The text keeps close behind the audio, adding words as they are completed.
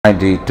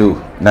92,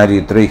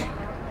 93.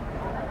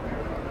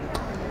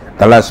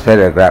 The last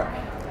paragraph.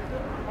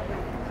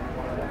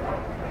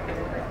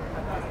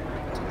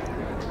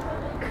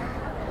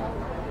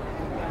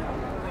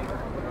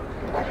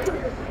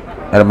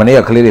 Mania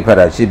clearly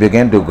said she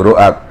began to grow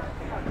up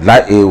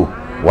like a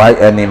wild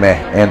animal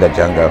in the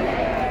jungle.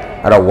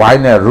 At a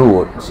wider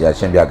road, she has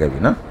seen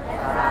Biagavina.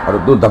 Or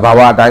do the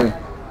Bawa die,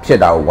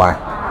 shed out why.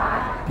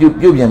 You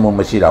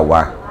Mumashida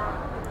why.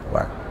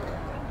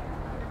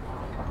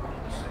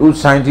 Who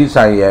scientists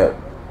are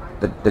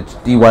the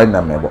DY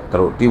number,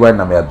 through DY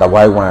number, the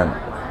Y one,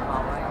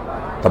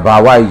 the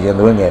Bawa is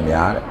doing any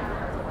yard,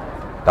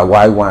 the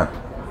Y one,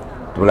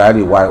 to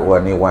lady Y or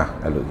any one,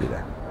 I look at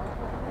that.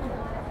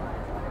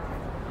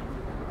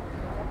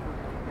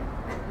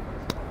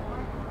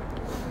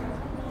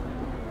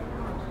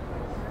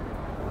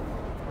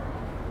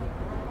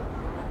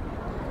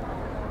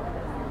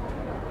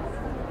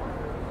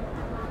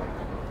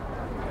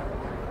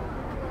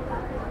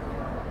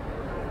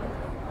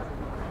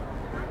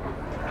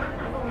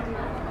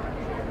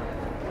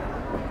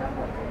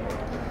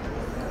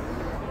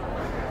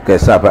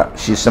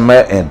 She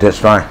smelled and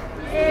destroyed.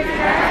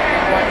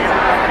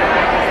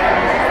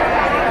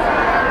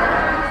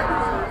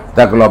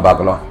 Daglo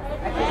baglo.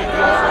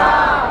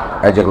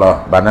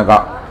 Ejiglo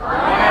banaga.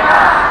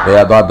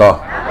 Beadodo.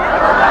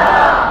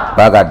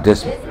 Baga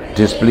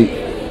displeased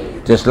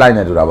to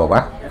the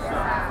Baba.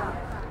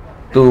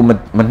 To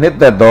manip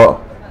that door.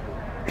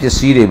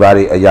 Piacere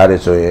bari a yard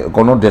so a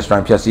gono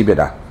destroy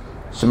Piacibeda.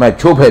 Smash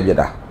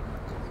chopebeda.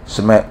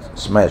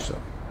 Smash.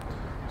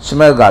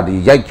 Smell got the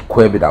yike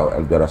quabit out,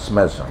 I'll get a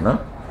smell, no?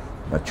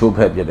 A chop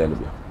head yet,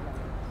 Elvia.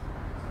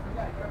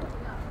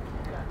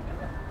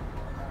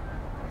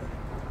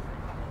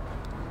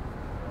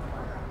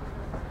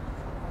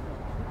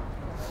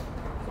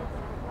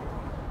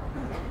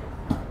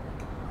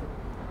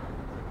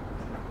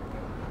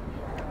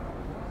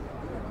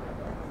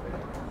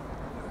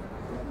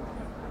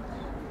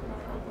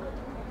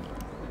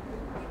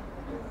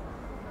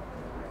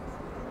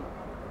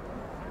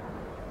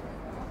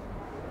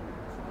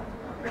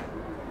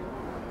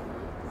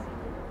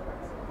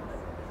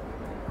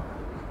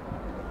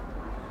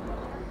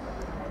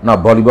 Now,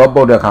 volleyball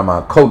border come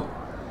a coat,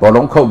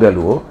 ballon coat the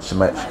luo,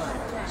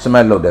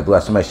 smash loaded to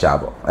a smash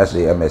shabo,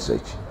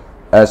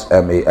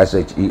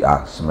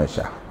 SAMASHER,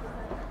 smasher.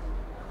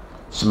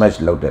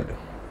 Smash loaded.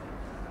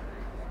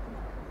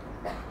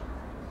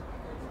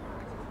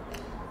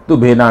 To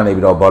be none of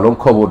your ballon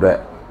coat,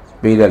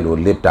 be the low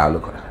lip down,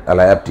 look,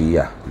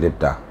 LFT, lip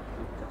down.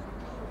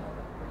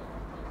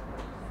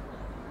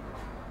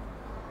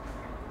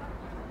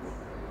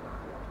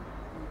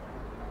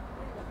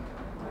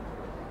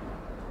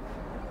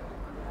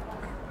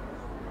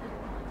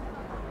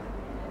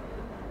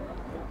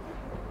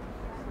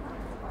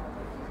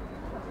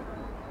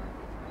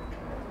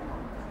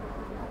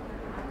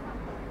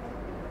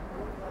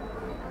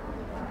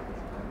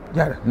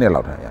 Yeah, nail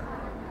out here.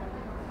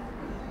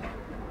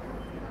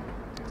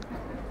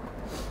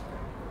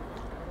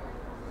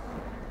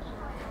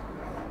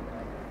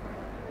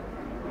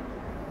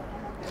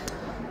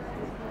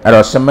 I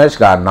was smash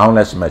got now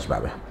let's smash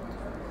baby.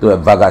 Do a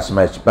vaga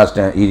smash, past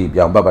and ED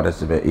young Baba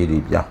that's a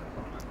ED young.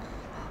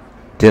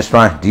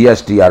 Destroy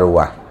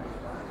DSDROY.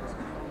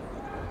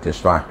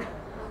 Destroy.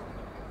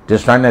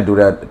 Destroy and do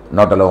that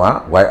not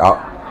alone, white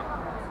out.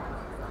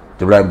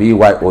 To be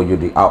white or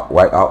UD out,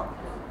 white out.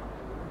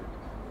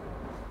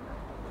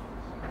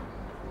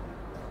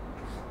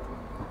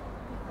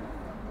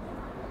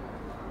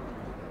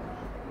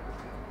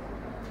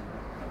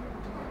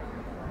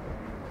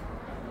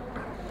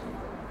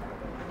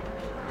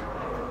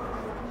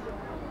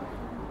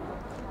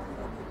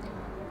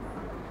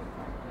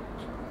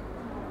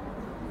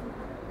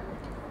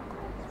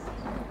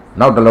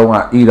 Now the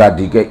long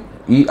eradicate,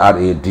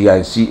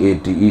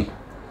 ERADICATE,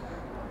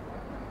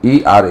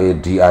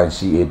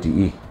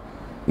 ERADICATE,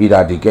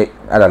 eradicate,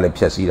 and a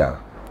lepsacida,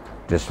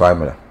 destroy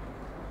me.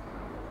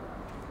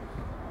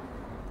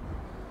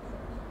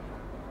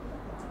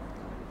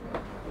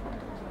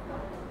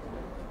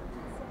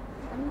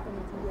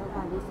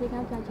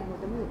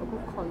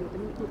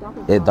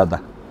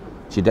 Dada,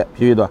 she did,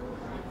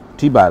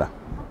 Tibara.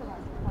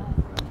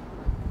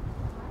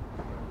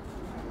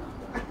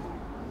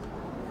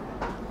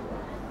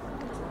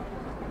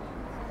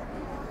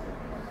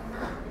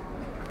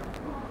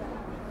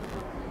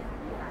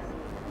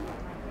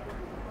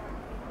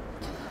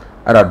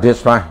 At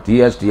this one,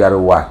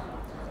 DSDROY,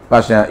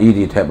 Passion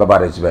ED tab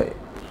about its way.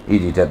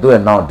 ED tab, do a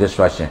non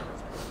destruction.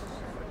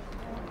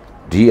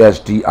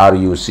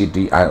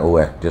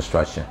 DSDRUCTION,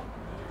 destruction.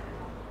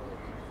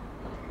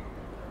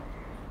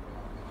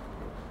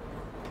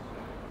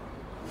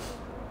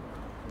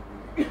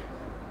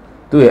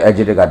 Do a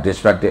agitated got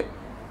distracted.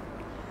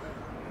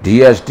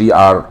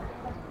 DSDR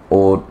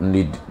or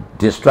need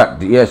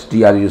distract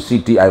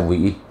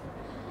DSDRUCTIVE.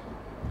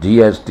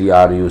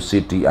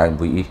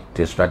 DSDRUCTIVE,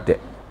 distracted.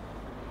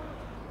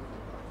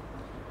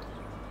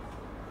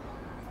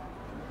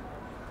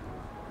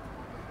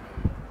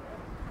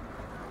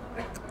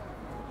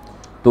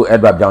 To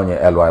adverb ကြောင့်ရင်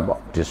ly ပေါ့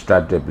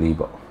distractedly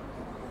ပေါ့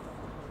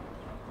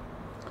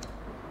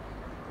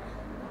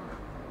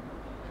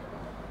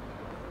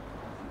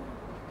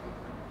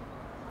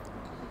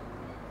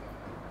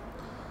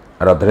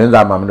အဲ့တော့သတင်း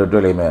စာမှာမင်းတို့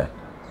တွေ့လိမ့်မယ်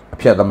အ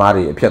ဖြတ်သမား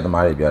တွေ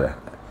ပြောတယ်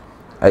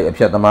အဲ့အ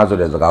ဖြတ်သမားဆို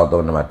တဲ့စကားကို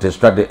သုံးတယ်မှာ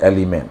distracted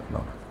element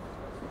နော်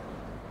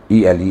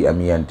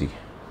ELEMENT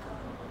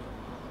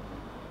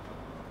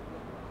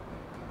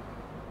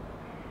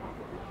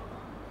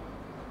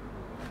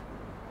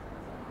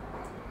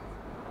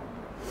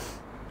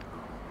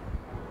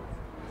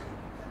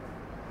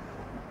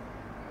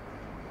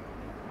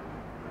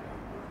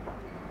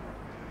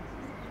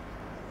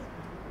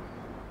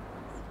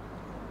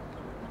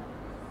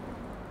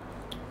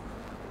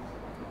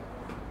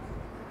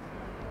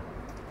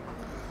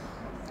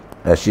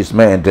she's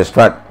made and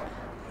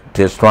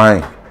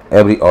destroying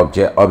every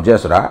object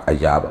ဆိုတာအ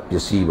ရာပေါ့ပ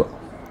စ္စည်းပေါ့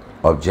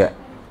object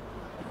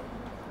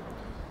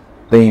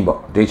သိမ်းပေါ့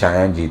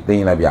DHING သိ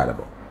မ်းလိုက်ပြတယ်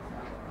ပေါ့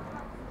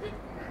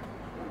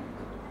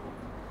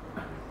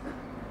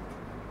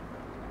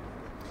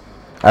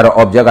အဲ့တော့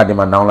object ကဒီ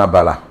မှာ noun လား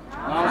ပါလား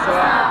noun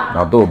ပါ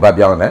နောက်သူ့ကိုဗတ်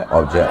ပြောင်းတယ်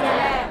object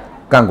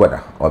ကန့်ကွက်တာ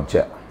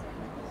object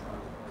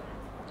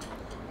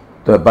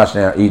သူ past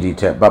tense ed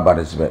ထက် past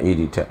participle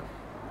ed ထက်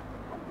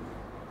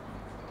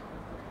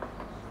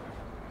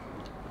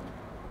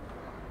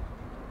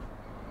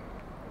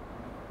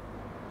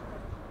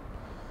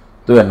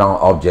သူရဲ့ noun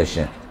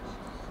objection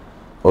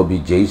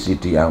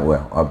objectn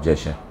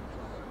objection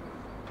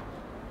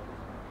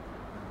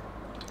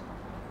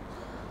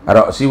အဲ့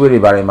တော့အစည်းအဝေးတွေ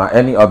ဘာတွေမှာ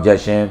any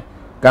objection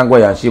ကန့်ကွ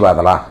က်ရန်ရှိပါသ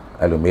လား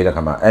အဲ့လိုမေးတဲ့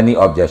ခါမှာ any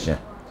objection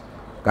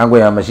ကန့်ကွ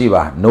က်ရန်မရှိ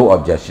ပါ no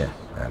objection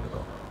အဲ့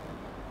လို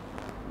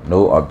no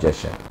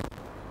objection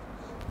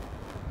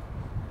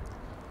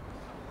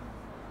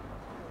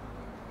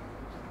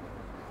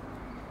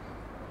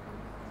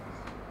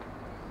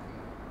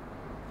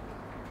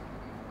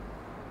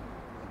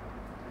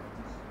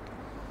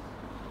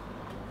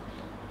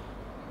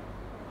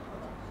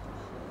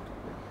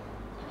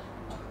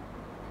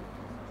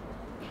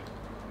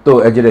तो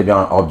adjective ပြော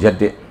င်း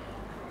objective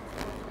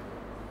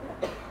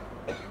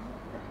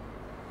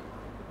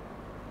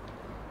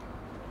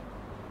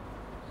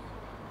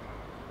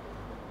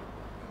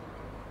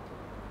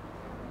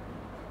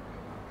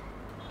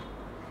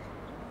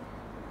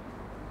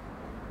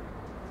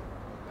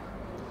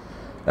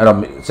အဲ့တော့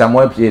ဆံ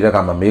မွဲဖြေတဲ့အ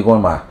ခါမှာမေးခွ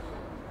န်းမှာ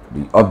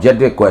ဒီ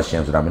objective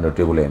question ဆိုတာမင်းတို့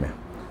တွေ့ဖို့လိမ့်မယ်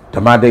ဓ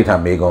မ္မဒိဋ္ဌာ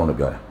မေးခွန်းလို့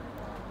ပြောတာ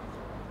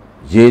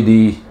ရေ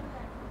ဒီ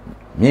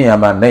မြင့်ရ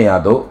မှာနဲ့ရ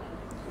တော့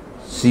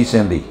စီးစ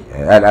င်းသည်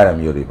အဲ့ဒါ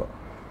မျိုးတွေပေါ့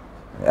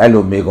အဲ့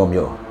လိုမေးခွန်း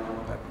မျိုး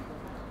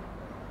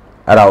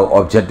အဲ့ဒါကို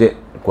objective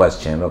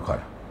question လို့ခေါ်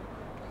တယ်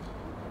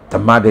ဓ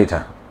မ္မဒိဋ္ဌာ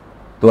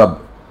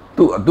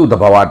သူ့သ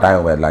ဘာဝအတိုင်း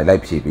ပဲလို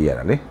က်ဖြေပေးရ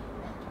တာလေ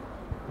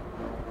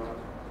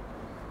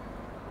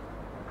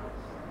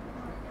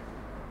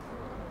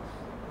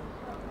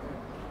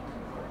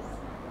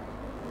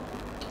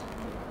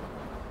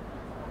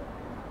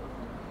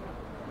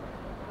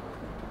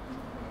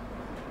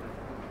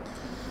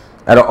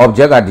အဲ့တော့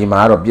object ကဒီမှာ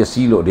ကတော့ပစ္စ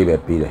ည်းလို့အဓိပ္ပာ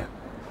ယ်ပေးတယ်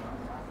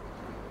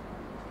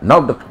နော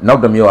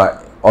က်တစ်မျိုးက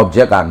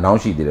object က noun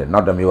ရှိသေးတယ်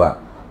နောက်တစ်မျိုးက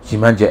ရည်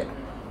မှန်းချက်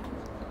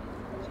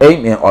aim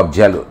in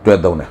object လို့တွဲ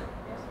သုံးတယ်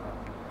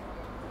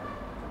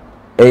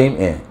aim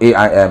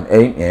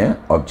in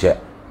object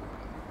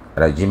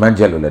အဲ့ဒါရည်မှန်း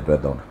ချက်လို့လည်းတွဲ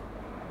သုံးတယ်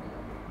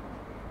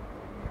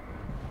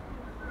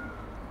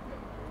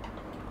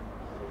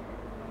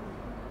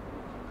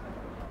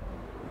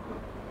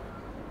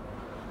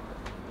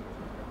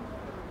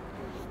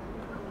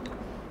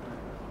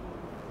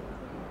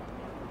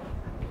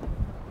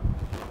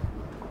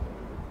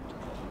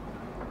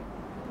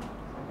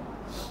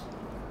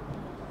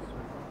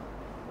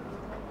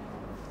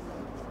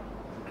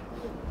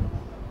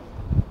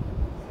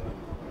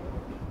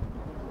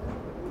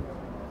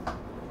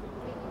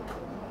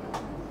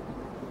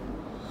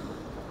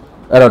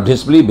အဲ့တော့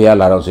display ဘယ်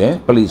လာတော့ဆိုရင်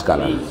please က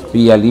လာ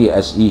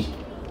PLESE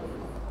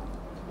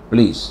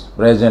please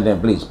present and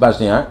please past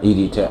tense ed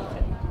ထက်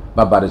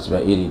past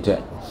participle ed ထ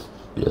က်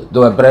သူ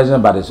က present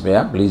participle က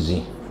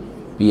pleasing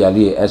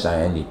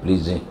PLESING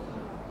pleasing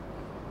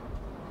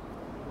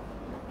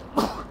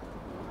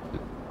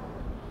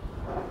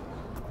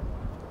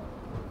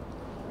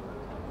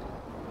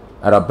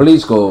အဲ့တော့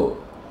please ကို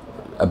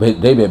အဘိ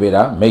ဓိပ္ပာယ်ပေး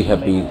တာ make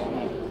happy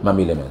မှတ်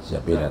မိလိမ့်မယ်ဆရာ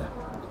ပေးတာ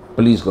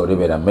please ကိုအဓိပ္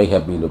ပာယ်တာ make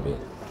happy လို့ပေး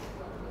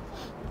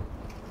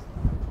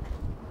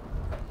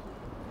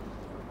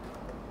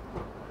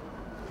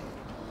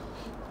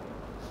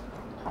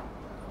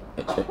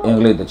အင်္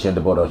ဂလိပ်တခြင်းတ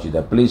စ်ပေါ်တော့ရှိတ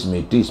ယ် please me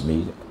teach me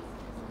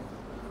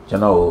ကျွ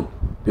န်တော်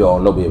ပြောအော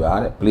င်လုပ်ပေးပါ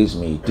တဲ့ please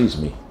me teach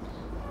me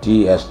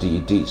TST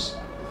teach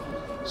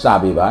စ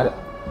ပေးပါတဲ့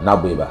နော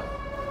က်ပေးပါ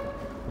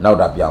နောက်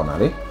တာပြောင်းတာ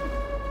လေ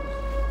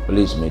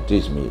please me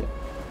teach me အ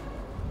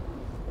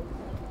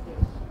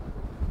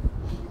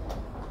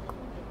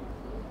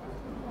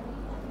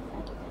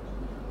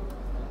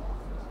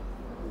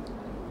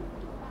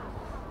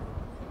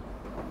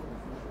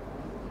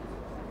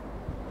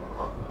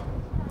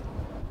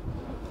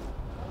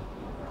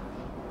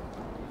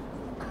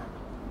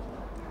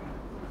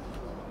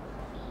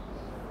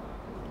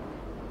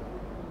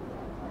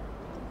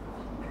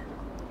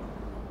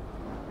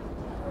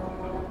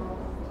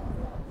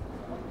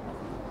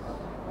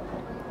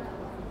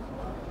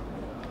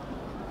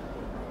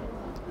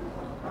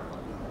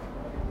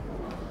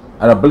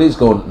အဲ့တော့ please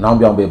ကိုနောင်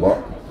ပြောင်းပေးပေါ့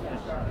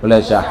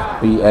pleasure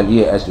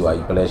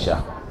pleasure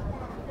pleasure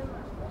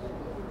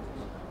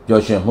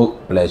ပျော်ရွှင်မှု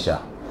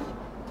pleasure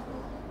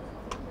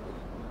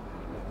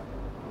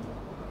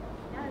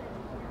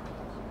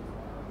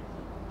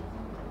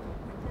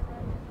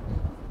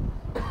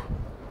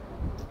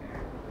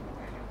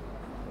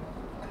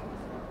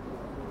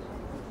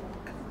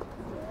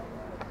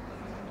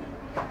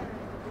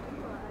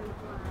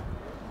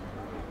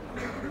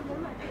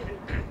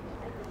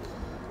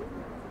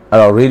အဲ့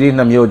တော့ reading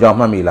 2မျိုးကြောင့်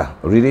မှတ်မိလား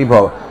reading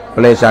for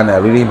pleasure နဲ့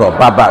reading for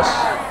purpose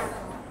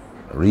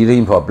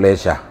reading for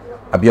pleasure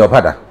အပျော်ဖ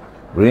တ်တာ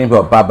reading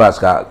for purpose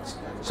က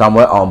ဆောင်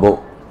ပွဲအောင်ဖို့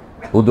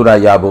ဘုဒ္ဓ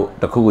ရရဖို့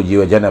တခုခုရည်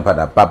ရွယ်ချက်နဲ့ဖတ်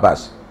တာ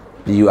purpose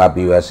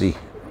purpose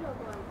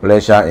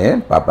pleasure and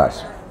purpose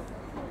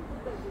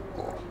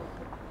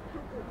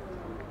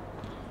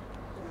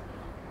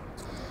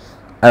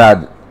အဲ့ဒါ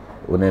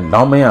ဟိုနေ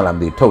နောင်မင်းရလားမ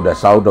သိထုတ်တဲ့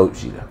စာအုပ်တုပ်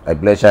ရှိတယ်အဲ့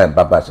pleasure and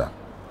purpose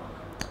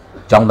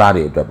ကျောင်းသား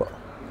တွေအတွက်ပေါ့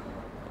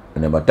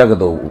ဒီမှာတက္က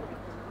သိုလ်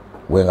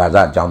ဝင်ကား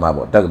စားအကြောင်းသား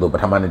ပေါ့တက္ကသိုလ်ပ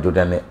ထမနှစ်ဒု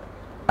တိယနှစ်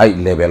အဲ့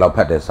level လောက်ဖ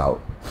တ်တဲ့စာ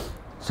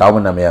အု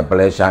ပ်နာမည်က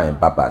pleasure and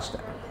purpose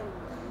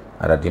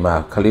အဲ့ဒါဒီမှာ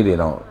ကလေးတွေ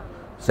တော့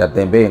ဆက်တ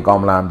င်ပေးရင်ကော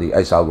င်းမလားမသိ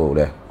အဲ့စာအုပ်ကို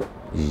လည်း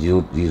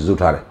ယူစု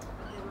ထားတယ်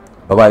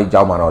ဘဘကြီးအ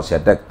ကြောင်းမှာတော့ဆ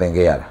က်တက်တင်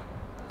ခဲ့ရတာ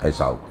အဲ့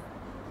စာအုပ်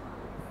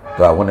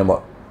သူကဟိုနေ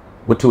ပေါ့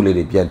ဝတ္ထုလေး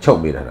တွေပြန်ချုပ်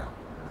ပေးတာ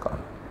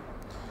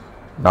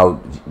နော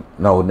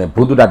က်နေ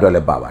ဘုဒ္ဓတအတွက်လ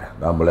ည်းပါပါတယ်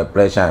ဒါမှမဟုတ်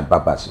pleasure and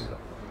purpose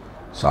လို့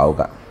စာအုပ်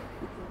က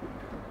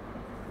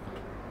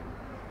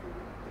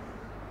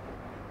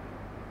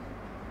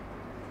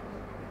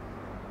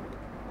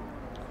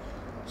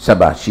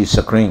Saba, she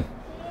screamed.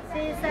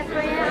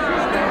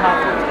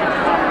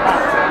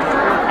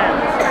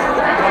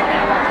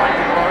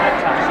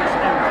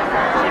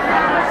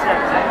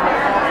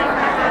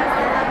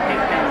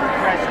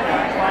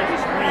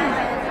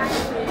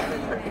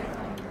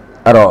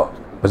 Aro,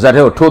 was that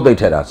how told they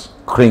tell us?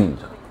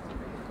 Screamed.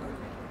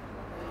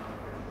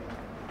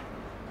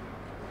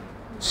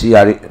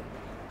 C-R-A-M,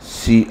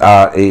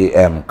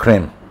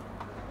 cream.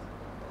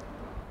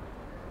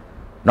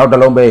 Now the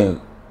long being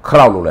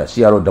crowd လို့လဲ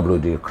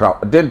CROWD crowd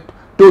အတင်း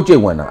တိုးကျိ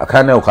တ်ဝင်တာအခ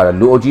န်းထဲကိုခါတယ်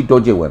လူအုပ်ကြီး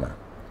တိုးကျိတ်ဝင်တာ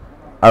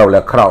အဲ့တော့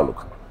လဲ crowd လို့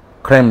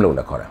cream လို့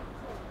လဲခေါ်တယ်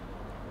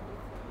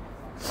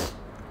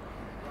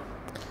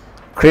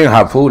cream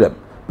have food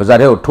ပါးစပ်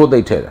ထဲကိုထိုးသိ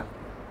ပ်ထည့်တယ်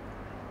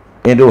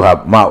into her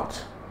mouth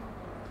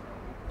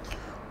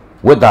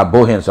with the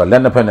bohin ဆိုလ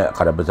က်နှစ်ဖက်နဲ့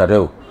ခါတယ်ပါးစပ်ထဲ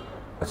ကို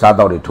အစား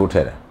တောက်တွေထိုးထ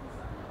ည့်တယ်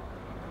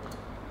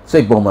စိ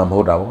တ်ပုံမှန်မဟု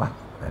တ်တာပေါ့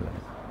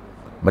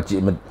မကြ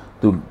ည့်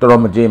သူတော်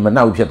တော်မကြည့်မ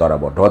နှောက်ဖြစ်သွားတာ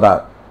ပေါ့ဒေါသ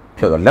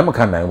ဖြစ်တော့လက်မ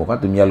ခံနိုင်ဘူးကွာ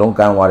သူမျက်လုံးက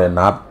န်းသွားတယ်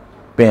နား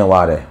ပင်း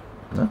သွားတယ်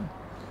နော်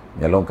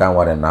မျက်လုံးကန်း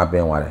သွားတယ်နားပ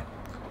င်းသွားတယ်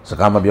စ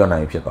ကားမပြောနို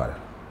င်ဖြစ်သွားတယ်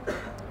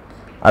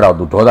အဲ့တော့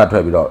သူဒေါသထွ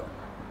က်ပြီးတော့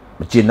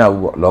မကျေနပ်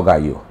ဘူးပေါ့လောက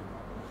ကြီးကို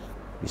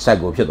ဒီ site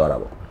ကိုဖြစ်သွားတာ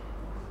ပေါ့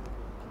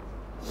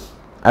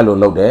အဲ့လို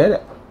လုပ်တယ်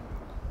တဲ့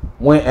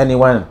when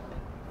anyone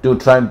to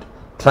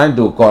trying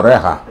to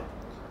correct her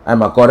အဲ့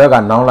မှာ correct က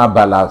နောင်လာဘ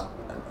လာ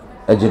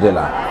adjective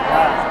လား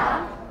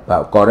ဘာ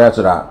correct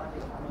ဆိုတာ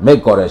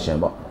make correction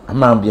ပေါ့အ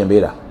မှန်ပြင်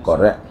ပေးတာ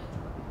correct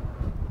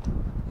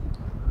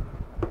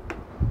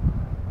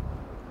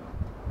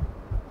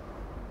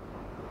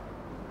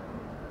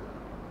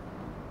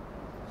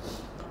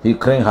He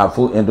crammed her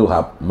food into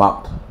her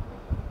mouth.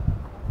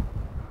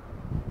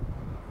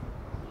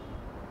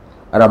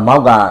 အဲ့တော့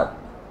mouth က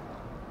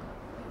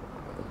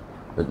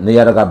နေ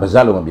ရာကပါဇ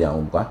က်လို့မပြောင်း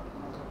ဘူးကွာ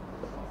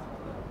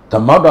The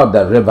mouth of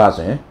the river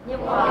ဆိုရင်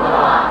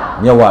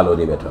မြဝလို့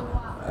ဒီပဲထွက်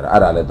အဲ့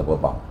ဒါလည်းသဘော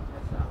ပေါက်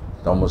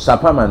တော့မစာ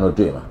ဖတ်မှန်လို့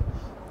တွေ့မှာ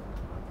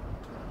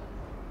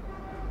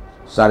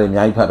စာရအ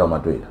များကြီးဖတ်တော့မှ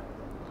တွေ့တာ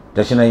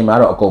dictionary မှာ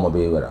တော့အကုန်မ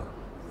ပေးဘူးအဲ့ဒါ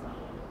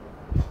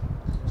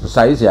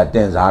စာရေးဆရာတ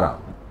င်စားတာ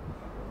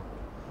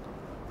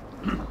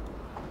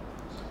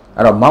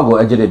အဲ့တော့ mouth ကို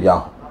adjective ပြော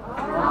င်း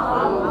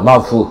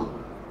mouthful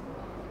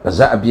ပါးစ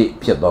ပ်အပြည့်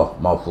ဖြစ်သော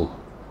mouthful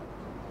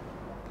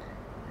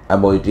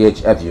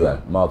MOUTHFUL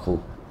mouthful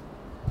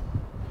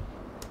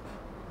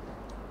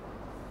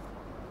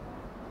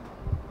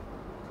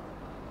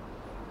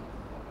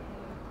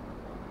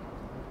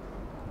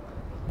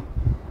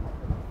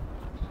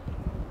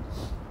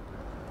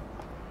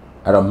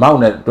အဲ့တော့ mouth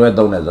နဲ့တွဲ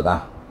သုံးတဲ့စ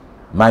ကား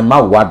my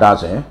mouth water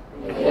ဆိုရင်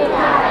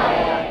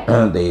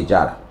သေကြ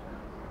တာ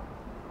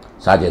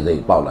စားကြစိ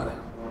တ်ပေါက်လာတယ်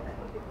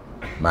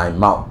my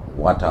mouth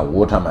water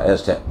မှာ s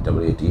တဲ့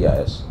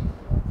WATERS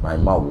my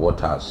mouth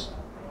waters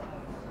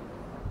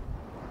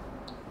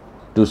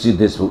to see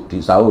this food ဒီ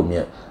စာအုပ်မြ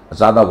င်အ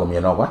စားတော့ကိုမြ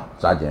င်တော့ကွာ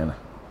စားကြင်လား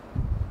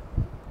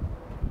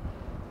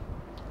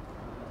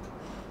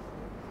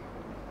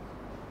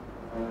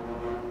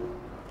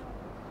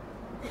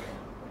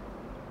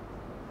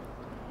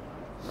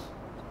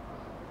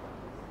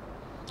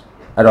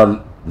အဲ့တော့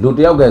လူတ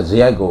ယောက်က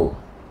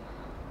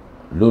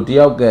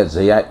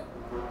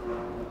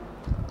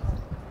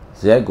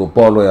ဇယိုက်ကို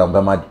ပေါ်လွယ်အောင်ဘ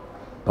ယ်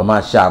မှာ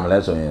ရှာမလဲ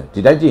ဆိုရင်ဒီ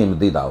တိုက်ကြည့်ရင်မ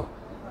သိတာဘူး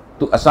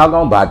သူအစား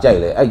ကောင်းဘာကြိုက်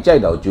လဲအဲ့ကြို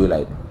က်တာကိုကျွေး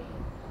လိုက်တယ်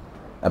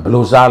ဘယ်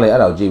လိုစားလဲအဲ့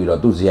ဒါကိုကြည့်ပြီး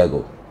တော့သူ့ဇယိုက်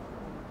ကို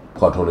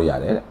ဖော်ထုတ်လို့ရ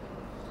တယ်တဲ့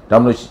ဒါ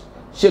မှမဟုတ်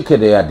ရှစ်ခေ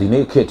တ်တည်းကဒီ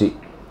နေ့ခေတ်ထိ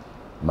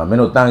mà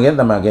mình tăng cái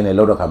tầm cái này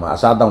lâu được mà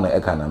sát tông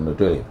này khả năng được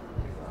chơi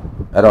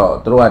rồi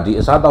tôi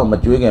đi sát tông mà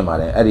chơi cái mà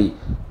này ấy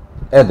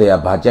để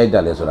bà chạy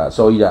raเลยrồi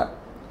soi ra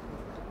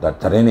đó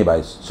thế này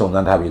bài song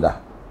dân tháp đó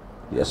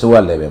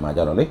số level mà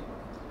cho rồi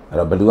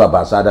rồi bây giờ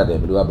bà sát đấy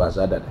bây giờ bà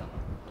sát đấy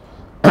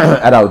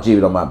ấy đâu chỉ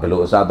rồi mà bây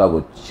giờ sát tông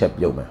của chép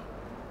vô mà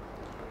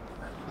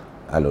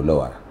ấy lâu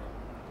lâu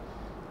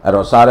à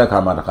rồi sát đấy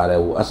khám mà khá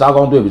là sát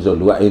công tôi bây giờ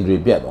lưu entry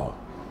biết đó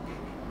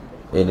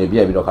entry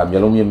biết bây giờ khám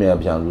nhiều lắm nhiều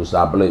bây giờ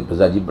sát bây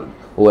giờ chỉ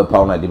ô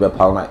phao này đi về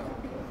phao này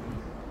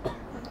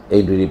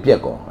entry biết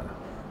có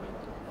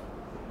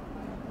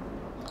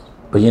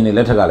bây giờ này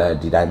lấy thằng cái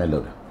đi đại mấy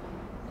lâu rồi,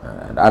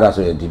 đã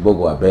rồi đi bộ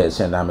qua về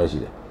xem năm mấy gì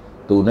đấy,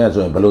 tu này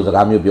rồi bây giờ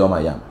làm nhiều biểu mà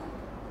yam,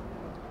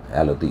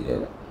 hello tí đấy,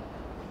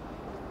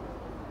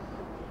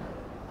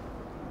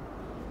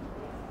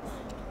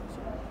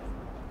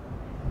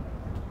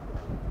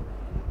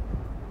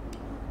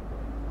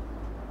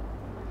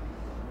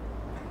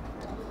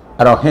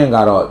 rồi hiện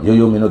cái rồi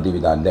yo minute đi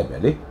vào lẹp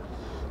đấy,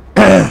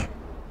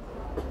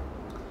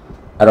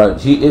 rồi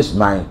he is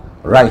my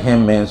right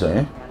hand man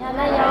rồi,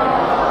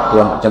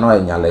 tôi cho nó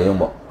nhà lấy không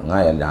bộ,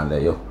 ngay nhà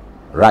lấy không.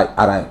 Right,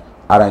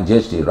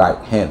 arrange the right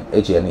hand,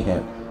 H-N-E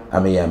hand. I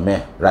mean,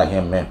 man, right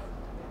hand man.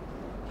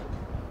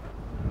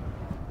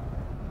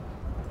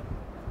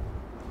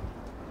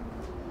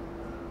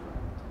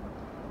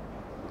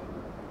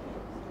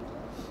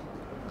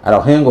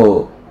 Alors,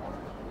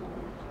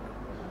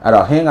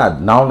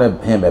 hand now le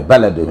hand be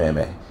belle do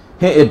me.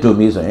 Hand it to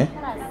me so eh.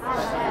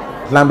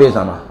 Lambe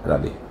sama,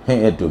 radi.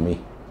 Hand it to me.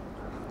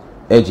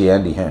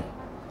 H-N-D hand.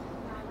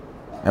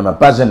 I'm a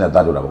person at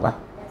that do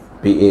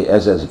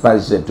P-A-S-S,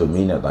 pass to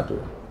me that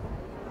do.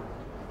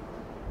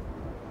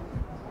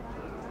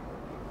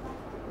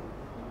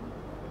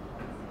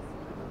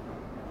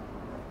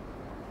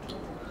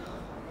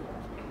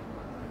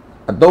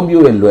 Don't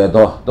you in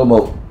Luedo,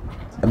 Tomo,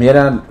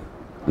 Amiran,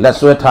 let's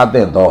sweat hard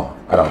then, though,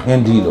 around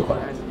Hindi look.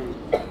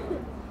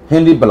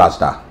 Hindi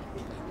blaster.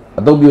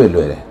 Don't you in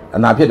Luede,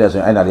 and I appear as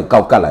an annual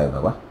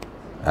Kaukala,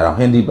 around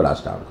Hindi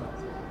blaster.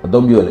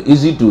 Don't you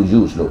easy to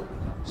use, look.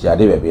 See, I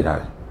did a bit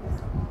high.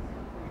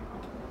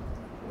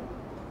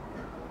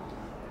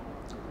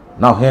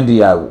 Now handy,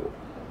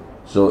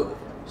 so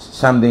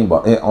something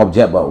but an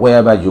object, but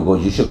wherever you go,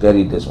 you should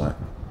carry this one.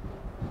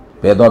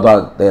 They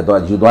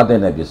thought you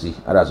don't you see.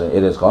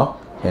 It is called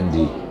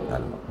handy.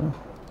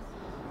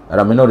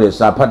 I mean, no,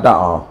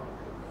 Sapata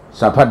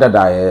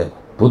die,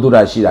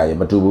 Pudura Shira,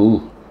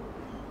 Matubu.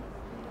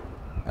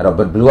 I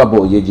don't blew up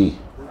Yeji.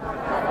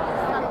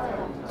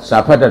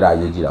 Sapata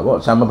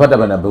Yeji, some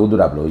Pataban and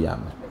Pudura blow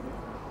yam.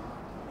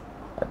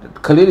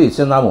 Clearly, it's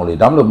an only,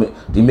 download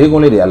the make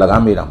only the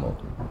Alagami Ramo.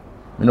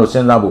 No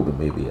sense about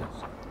maybe.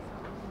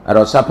 I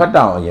don't suffer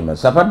down him,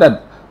 suffer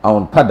that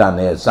on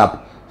Padane,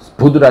 Sap,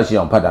 Pudrashi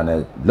on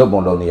Padane,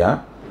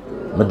 Lobolonia,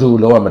 Madu,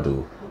 Lower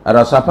Madu. I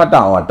don't suffer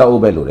down to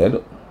obey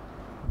Lure.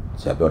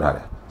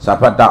 Sapper,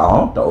 suffer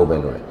down to obey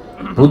Lure.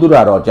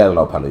 Pudura or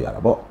Jello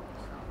Paluyarabo.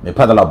 Me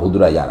Padala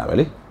Pudura Yara,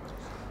 really.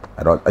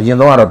 I don't, you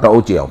know, out of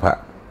Dojo,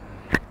 Pat.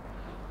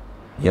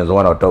 You know,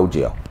 one of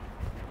Dojo.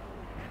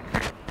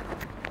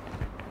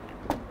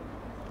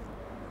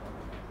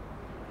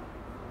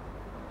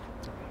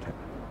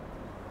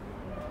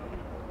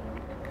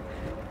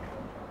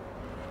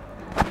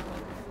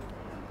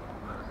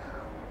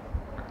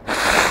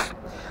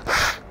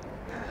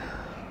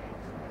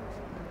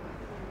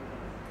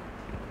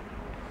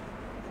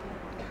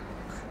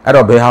 I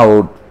don't be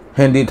how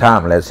handy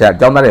time, let's say,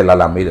 John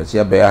La made see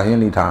a bear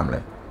handy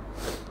time.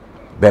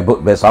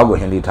 Be saw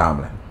handy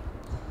time.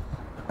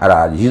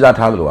 Ara, Giza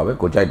Tago,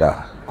 go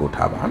Jada, go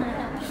Taban.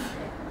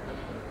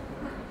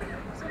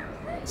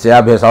 Say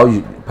a bear saw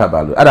you,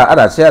 Papa.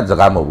 Ada said the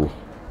Gamobu.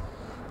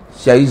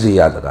 Say easy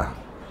as a guy.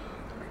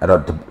 I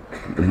don't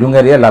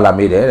Lungaria La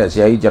made it,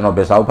 say, General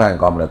Besau Pan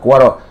come,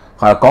 quarter,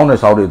 her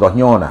corners out of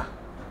Donyona.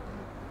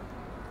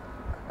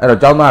 I don't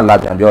tell my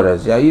lad and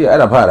yours, I had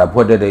a part of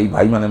what they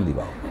buy man and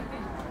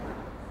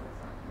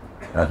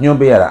New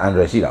beer and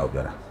receipt out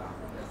there.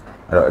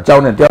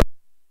 John and tell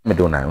me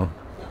to now.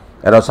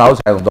 At a south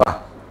side of the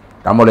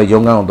Tamole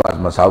young on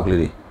the South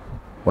Lily.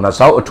 When I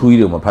saw a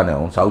tweed on my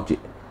panel on South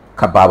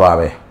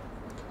Kababe.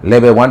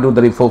 Level 1, 2,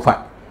 3, 4, 5.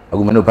 A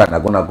woman partner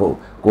gonna go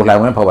like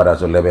one power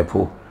as a level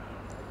 4.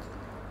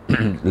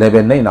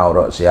 Level 9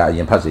 hour, say I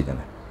in passage.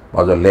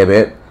 Was a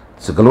level,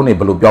 Sigaloni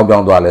blue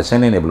Biong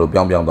sending a blue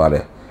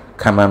Biong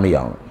come me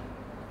on.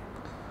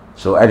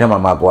 So I tell my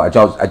Marco, I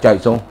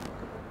judge so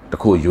the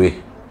cool you.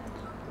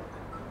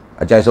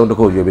 I just saw the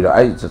cool you with the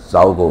ice,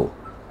 so go.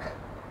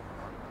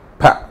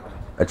 Pat,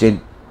 a chain,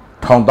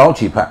 tongue down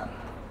cheap pat.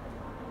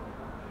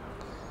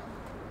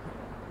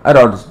 I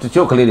don't to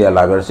choke lady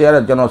alive, say, I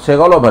don't say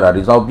all over that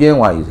is all being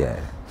wise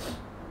here.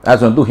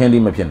 As on 2 handy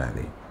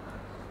machinery.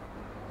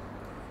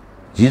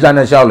 She's an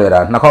a shout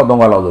later, knock out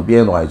don't allow the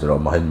being wise or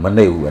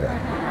Monday.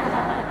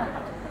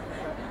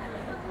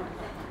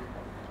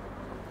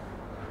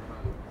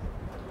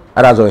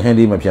 I was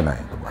handy machinery.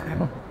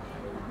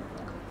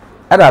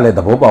 I let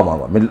the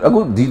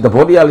Boba, the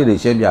body already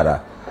shed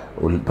Yara.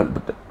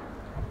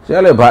 ဆရာ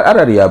လည်းဘာအဲ့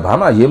ဒါတွေကဘာ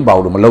မှရင်းပေါ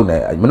လို့မလုပ်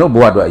နဲ့မင်းတို့ဘ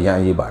ဝအတွက်အရန်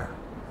ရေးပါတယ်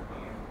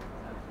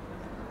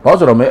ဘာလို့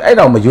ဆိုတော့မင်းအဲ့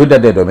တော့မရွတ်တ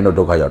တ်တဲ့အတွက်မင်းတို့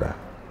ဒုက္ခရောက်တာ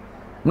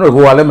မင်းတို့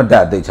ကိုယ်ကလည်းမတ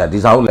တ်သိချာဒီ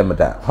စာအုပ်လည်းမ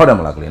တတ်ဟုတ်တယ်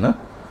မလားကလေးနော်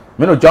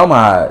မင်းတို့ကျောင်း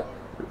မှာ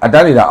အတ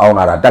န်းနေတာအောင်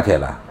လာတာတတ်ခဲ့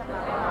လား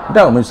မတ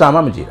တ်ဘူးမင်းစာမ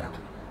ကြည့်တာ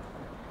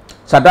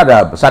စာတတ်တ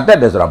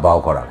ယ်ဆိုတာဘာ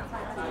ကိုခေါ်တာလဲ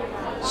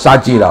စာ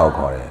ကြည့်တာကို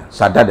ခေါ်တယ်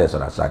စာတတ်တယ်ဆို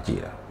တာစာကြ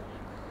ည့်တာ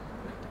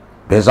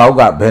ဘယ်စာအုပ်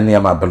ကဘယ်နေရာ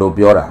မှာဘယ်လို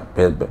ပြောတာဘ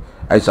ယ်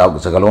အဲ့စာအု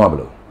ပ်စကားလုံးကဘယ်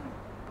လို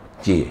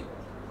ကြည့်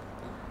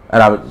အဲ့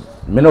ဒါ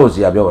မင်းတို့ဆ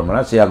ရာပြောပါမ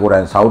လားဆရာကိုယ်တို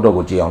င်စာအုပ်တော့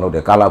ကိုကြည့်အောင်လုပ်တ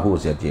ယ်ကာလာဖို့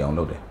ဆရာကြည့်အောင်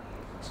လုပ်တယ်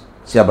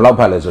ဆရာဘယ်လောက်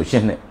ဖတ်လဲဆို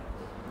10နှစ်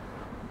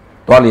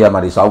တွားလျာ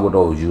မှာဒီစာအုပ်က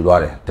တော့ယူသွား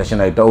တယ်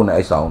dictionary တုံးနဲ့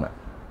အဲ့စာအုပ်နဲ့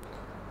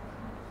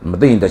မ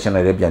သိရင်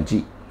dictionary လည်းပြန်ကြ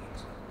ည့်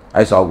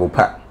အဲ့စာအုပ်ကိုဖ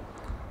တ်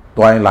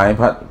တွိုင်းလိုင်း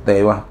ဖတ်တ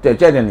ယ်ပါကြ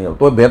က်တဲ့နေကို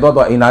တွဲဘဲ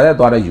သွားအိမ်သာထဲ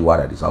သွားတဲ့ယူရ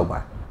တာဒီစာအုပ်ပါ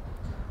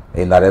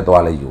အိမ်သာထဲ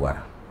သွားလဲယူရ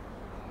တာ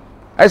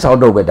အဲ့စာအု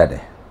ပ်တော့ပဲတတ်တ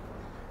ယ်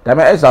ဒါပေ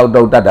မဲ့အဲ့စာအုပ်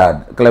တော့တတ်တာ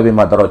ကလပ်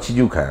မှာတော်တော်ချီး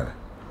ကျူးခံရတယ်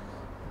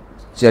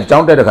ဆရာကျော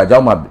င်းတက်တဲ့ခါကျော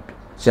င်းမှာ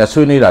ဆရာ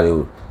ဆွေးနေတာတွေ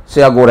ကိုဆ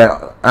ရာကိုယ်တိုင်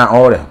အံ့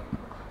ဩတယ်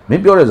မ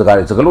င်းပြောတဲ့စကား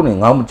တွေစကားလုံးတွေ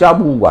ငါမကြား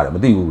ဘူးကွာမ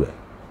သိဘူးလေ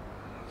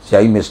ဆရာ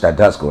ကြီးမစ္စတာ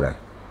ဒတ်ကိုယ်တိုင်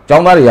ကျော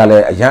င်းသားတွေကလ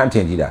ည်းအရန်အထ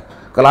င်ကြီးတာ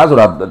ကလားဆို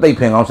တာတိတ်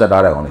ဖင်ကောင်းဆက်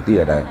ထားတဲ့ကောင်တွေသိ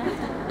တဲ့အတိုင်း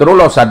သူတို့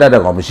လောက်စာတတ်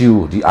တဲ့ကောင်မရှိ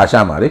ဘူးဒီအာရှ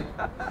မှာလေ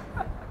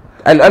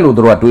အဲ့လို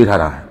သူတို့ကတွေးထား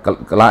တာ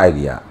ကလားအိုင်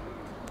ဒီယာ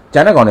ကျ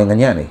န်တဲ့ကောင်တွေင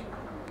ညံ့နေ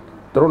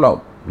သူတို့လောက်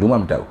လူမှ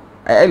မတက်ဘူး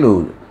အဲ့လို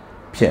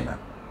ဖြစ်နေ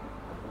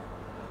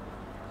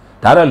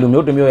တာဒါတော့လူ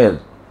မျိုးတစ်မျိုးရဲ့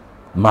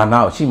မာန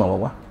ကိုရှိမှာ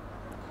ပေါ့ကွာ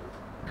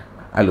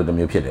အဲ့လိုတစ်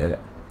မျိုးဖြစ်တယ်တဲ့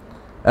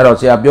အဲ့တော့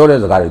ဆရာပြောတဲ့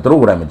စကားတွေသူ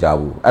တို့ကလည်းမကြား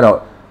ဘူးအဲ့တော့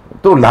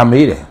သူတို့လာ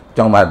မေးတယ်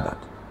ကျောင်းသား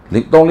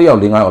3-4ယောက်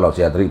5-6ယောက်လောက်ဆ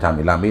ရာသတိထား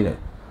မိလာမေးတယ်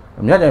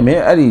မြတ်ကျင်မ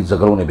င်းအဲ့ဒီစ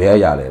ကားလုံးတွေဘယ်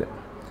ရလဲတဲ့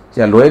ဆ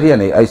ရာလွဲထည့်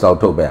နေအဲ့ဆောက်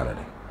ထုတ်ပဲရတယ်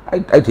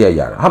အဲ့ထည့်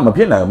ရတယ်ဟာမ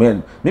ဖြစ်နိုင်ဘူးမ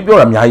င်းပြော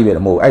တာအများကြီးပဲ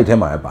မဟုတ်အဲ့ထဲ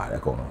မှာလည်းပါတယ်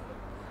အကုန်လုံး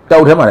တော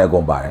က်ထဲမှာလည်းအကု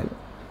န်ပါတယ်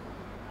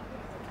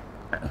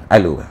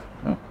အဲ့လိုပဲ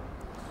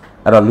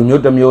အဲ့တော့လူ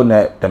မျိုးတစ်မျိုး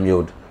နဲ့တစ်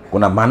မျိုးခု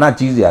နမာန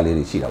ကြီးစရာလေး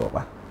တွေရှိတာပေါ့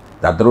ကွာ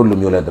ဒါသူတို့လူ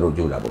မျိုးလည်းသူတို့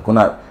ကြိုးတာပေါ့ခုန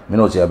မင်း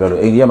တို့ဆရာပြောလို့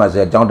အိန္ဒိယမှာဆ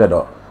ရာကျောင်းတက်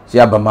တော့ဆ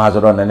ရာဗမာ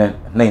ဆိုတော့နည်းနည်း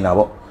နှိမ့်တာ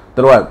ပေါ့သူ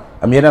တို့က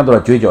အမြဲတမ်းသူ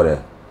တို့ကြွေးကြော်တယ်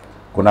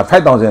ခုန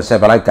5000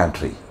 satellite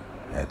country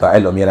သူ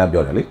အဲ့လိုအမြဲတမ်း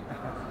ပြောတယ်လေ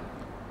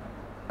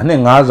အနှစ်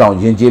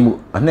9000ယဉ်ကျေးမှု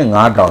အနှစ်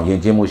9000ယဉ်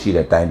ကျေးမှုရှိ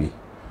တဲ့တိုင်းပြည်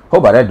ဟု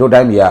တ်ပါတယ်တို့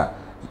တိုင်းပြည်က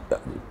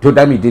တို့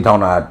တိုင်းပြည်တည်ထော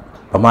င်တာ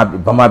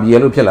ဗမာပြည်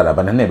လို့ဖြစ်လာတာဘ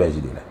ယ်နှစ်ပဲရှိ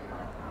သေးလဲ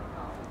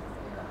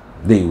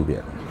သိဘူးပြ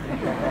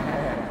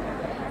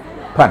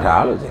ဖတ်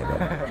ထားလို့ဆရာ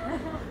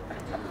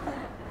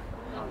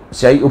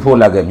ဆရာကြီးဥဖို့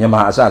လက်ကမြန်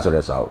မာအစဆို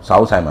တဲ့စာ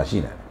အုပ်ဆိုင်မှာရှိ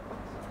နေတယ်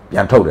ပြ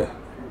န်ထုတ်တယ်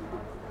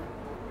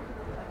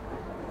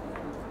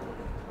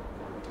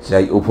ဆရာ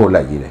ကြီးဥဖို့လ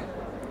က်ရေးတယ်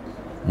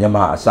မြန်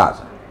မာအစ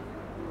ဆို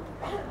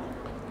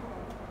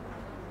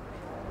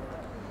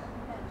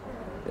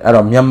အဲ့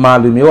တော့မြန်မာ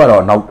လူမျိုးက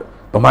တော့နောက်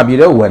ဗမာပြည်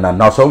တဲ့ဝင်တာ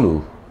နောက်ဆုံးလူ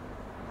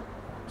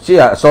ရှေ့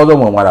ကအစောဆုံး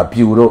ဝင်သွားတာ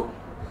ပြူတို့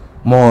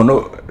မွန်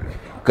တို့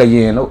ကရ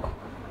င်တို့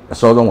အ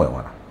စောဆုံးဝင်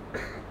သွားတာ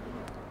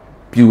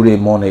ပြူတွေ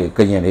မွန်တွေက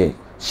ရင်တွေ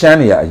ရှမ်း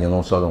တွေကအရင်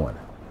ဆုံးစောဆုံးဝင်တ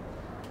ယ်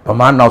ဗ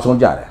မာနောက်ဆုံး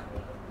ကြတယ်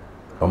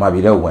ဗမာပြ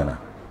ည်တဲ့ဝင်တာ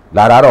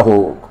လာတာတော့ဟို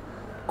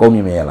ကုန်းမြ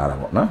င့်မြင့်လာတာ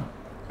ပေါ့နော်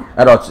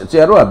အဲ့တော့ဆ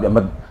ရာတို့က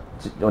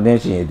ဟိုနေ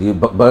ရှင်ဒီ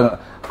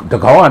တ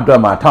ကောင်းအတွက်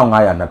မှာ1500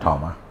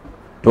 2000မှာ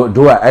တို့က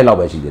အဲ့လောက်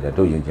ပဲရှိသေးတယ်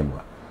တို့ယဉ်ကျေးမှု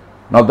က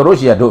နောက်တို့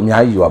ရှိရတို့အ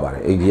များကြီးယူရပါတ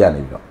ယ်အိန္ဒိယ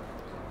နေပြီးတော့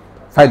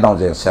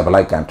5000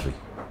 satellite country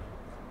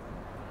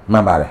မှ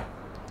န်ပါတယ်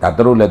ဒါ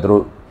တို့လည်း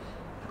တို့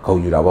ခုံ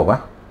ယူတာပေါ့ကွာ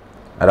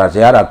အဲ့ဒါဆ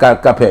ရာက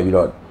ကတ်ဖဲ့ပြီး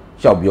တော့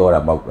ရှောက်ပြောတာ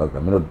ပေါ့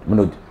မင်းတို့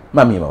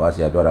မှတ်မိမှာပါဆ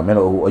ရာပြောတာမင်း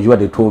တို့အရွက်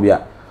တွေထိုးပြ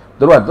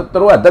တို့က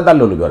တက်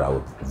လို့ပြောတာဟု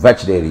တ်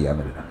vegetarian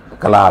နေတာ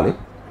ကလားလေ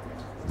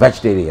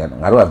vegetarian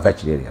ငါတို့က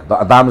vegetarian တော့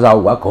အသားမစား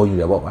ဘူးကွာခုံယူ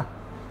တယ်ပေါ့ကွာ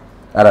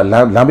အဲ့ဒါ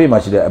လမ်းဘေးမှာ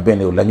ရှိတဲ့အပင်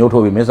တွေကိုလက်ညှိုး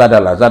ထိုးပြီးမင်းစားတ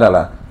တ်လား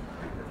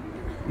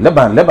လက်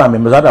ပံမ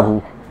င်းမစားတတ်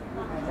ဘူး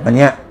မည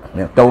က်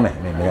တုံးတယ်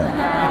မင်းကြ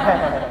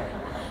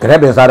ရက်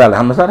ပင်စားတတ်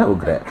လားမစားတတ်ဘူး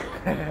ကြ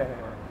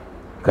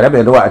ရက်ပ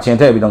င်တို့ကအချင်း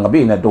ထည့်ပြီးတော့ငပိ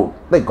နဲ့တို့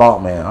သိတ်ကောင်း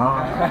မယ်ဟာ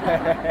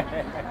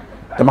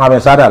တမပ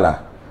င်စားတတ်လား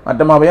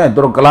တမပင်က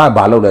တို့ကလား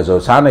ဘာလုပ်လဲဆို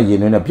စားနဲ့ရေ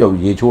နွေးနဲ့ပြုတ်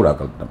ရေချိုးတာ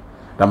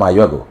တမ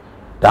ရွက်ကို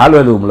ဓားလွ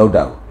ယ်လို့မလုပ်တ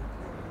တ်ဘူး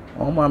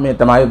ဟောမမင်း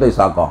တမရွက်သိတ်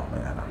စားကောင်းမ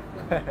ယ်ဟာ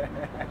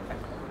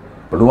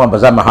ဘလူးကပါ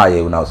ဇက်မဟာရေ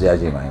ဘူးနောက်ဆရာ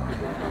ချင်းပါရင်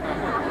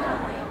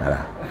ဟာ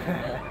လား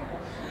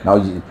နောက်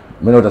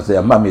မင်းတို့တစ်ဆ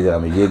ရာမှတ်မိတယ်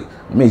မ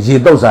င်းရေ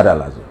တုတ်စားတတ်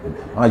လားဆို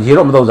ဟာရေ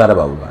တော့မတုတ်စားတတ်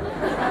ပါဘူးကွာ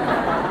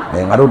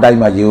ငါတို့တိုင်း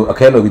မှာရေကိုအ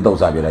ခဲလို့ပြီးတုတ်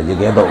စားပြတယ်ရေ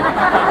ခဲတုတ်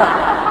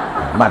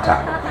မှတ်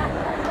ထား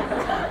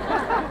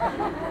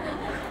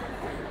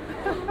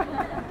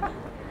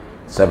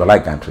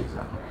satellite country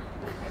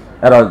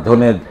အဲ့တော့ဒု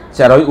နေဆ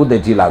ရာတော်ကြီးဥတ္တ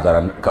တိလာဆို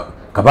တာ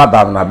ကမ္ဘာသာ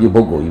သနာပြု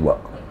ပုဂ္ဂိုလ်ကြီးပေါ့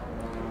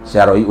ဆ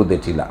ရာတော်ကြီးဥတ္တ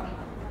တိလာ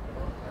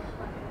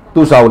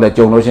သူ့စာအုပ်လည်း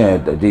ကြုံလို့ရှိရင်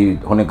ဒီ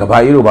ဟိုနေကဘာ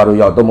ကြီးတို့ဘာတို့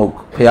ရောက်တော့မဟုတ်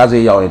ဖျား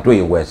စေးရောက်ရင်တွေ့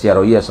ရင်ဝယ်ဆရာ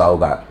တော်ကြီးရဲ့စာအု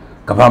ပ်က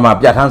ကဘာမှာ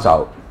ပြဋ္ဌာန်းစာ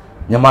အုပ်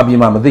မြန်မာပြည်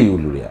မှာမသိ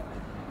ဘူးလူတွေက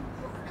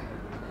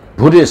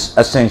Buddhist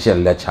essential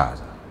lectures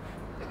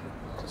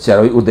ဆရာ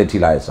တော်ကြီးဥတ္တတိ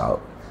လာရဲ့စာအု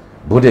ပ်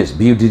Buddhist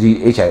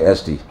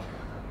BUDDHIST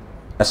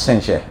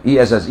essential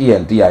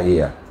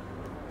ESSENTIA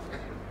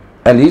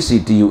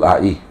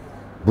LECTURE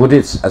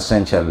Buddhist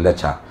essential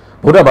lecture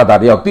ဘုရားဘာသာ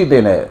တယောက်သိ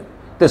တဲ့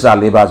သစ္စာ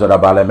၄ပါးဆိုတာ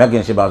ဘာလဲမဂ်က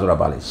င်၈ပါးဆိုတာ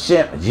ဘာလဲရှ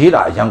င်းရေး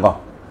တာအရင်ကောင်း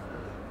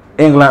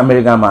England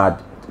American မှာ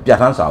ပြဋ္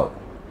ဌာန်းစာအုပ်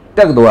တ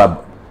က္ကသိုလ်က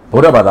ဗု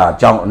ဒ္ဓဘာသာအ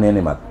ကြောင်းအနေ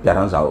နဲ့မှာပြဋ္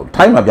ဌာန်းစာအုပ်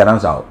ထိုင်းမှာပြဋ္ဌာ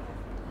န်းစာအုပ်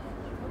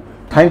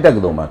ထိုင်းတက္က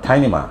သိုလ်မှာထို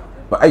င်းနေမှာ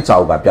အဲ့စာ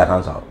အုပ်ကပြဋ္ဌာ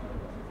န်းစာအုပ်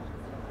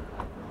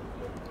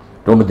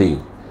တို့မသိ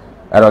ဘူး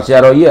အဲ့တော့ဆရာ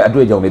တော်ကြီးရဲ့အ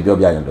တွေ့အကြုံတွေပြော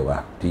ပြရင်လို့ပါ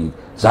ဒီ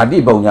ဇာတိ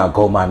ပုံညာ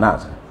ဂုံမာန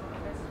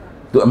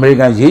သူ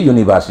American Yale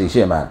University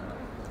ရှေ့မှာ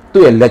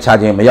သူ့ရဲ့လက်ချ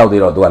ခြင်းမရောက်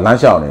သေးတော့သူကလမ်း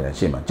လျှောက်နေတယ်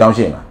ရှေ့မှာကျောင်း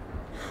ရှေ့မှာ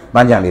ပ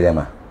န်းကြံလေးထဲ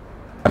မှာ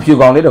အဖြူ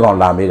ကောင်လေးတစ်ကောင်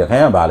လာမေးတယ်ခင်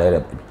ဗျာဗာလဲ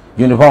တဲ့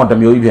uniform တစ်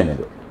မျိုးကြီးဖြစ်နေ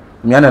လို့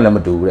အများနဲ့လည်းမ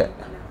တူဘူးတဲ့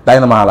တို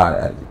င်းသမားလာတ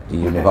ယ်ဒီ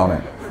uniform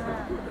နဲ့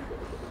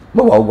မ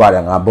ဟုတ်ပါဘူးကွာ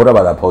တဲ့ငါဗုဒ္ဓ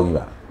ဘာသာဘုန်းကြီး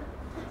ပါ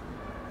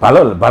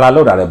ဘာလာ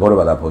လောက်တာလဲဗုဒ္ဓ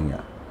ဘာသာဘုန်းကြီးက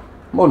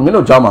မဟုတ်မင်း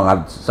တို့ကျောင်းမှာငါ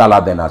စာလာ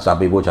တင်တာစာ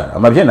ပေပို့ချတာ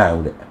မဖြစ်နိုင်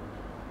ဘူးတဲ့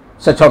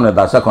16နှစ်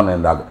သား18နှစ်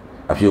သား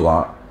အဖြူကောင်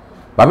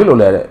ဘာဖြစ်လို့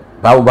လဲတဲ့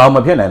ဘာမ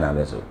ဖြစ်နိုင်တာ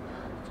လဲဆို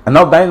အ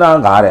နောက်တိုင်းသား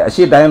ကတဲ့အ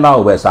ရှိတိုင်းသား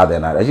ကိုပဲစာတ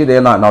င်တာတဲ့အရှိတို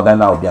င်းသားအနောက်တိုင်း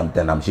သားကိုပြန်တ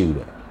င်တာမရှိဘူး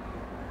တဲ့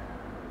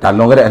ဒါ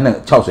လွန်ခဲ့တဲ့အနှစ်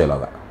60လော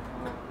က်က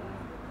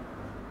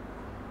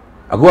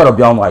အခုကတော့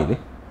ပြောင်းသွားပြီလေ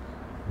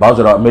ဘာလို့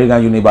ဆိုတော့ American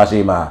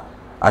University မှာ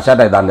အာရှ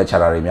တိုက်သား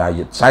lecturer တွေအများ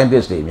ကြီး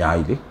scientist တွေအများ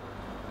ကြီးလေ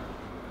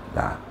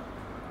ဒါ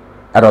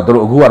အဲ့တော့သူ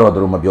တို့အခုကတော့သူ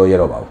တို့မပြောရ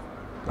တော့ပါဘူး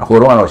ဟို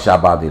တော့ကတော့ရှား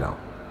ပါသေးတာ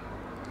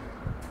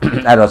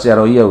အဲ့တော့ဆရာ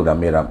တော်ကြီးက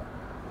မေးတာ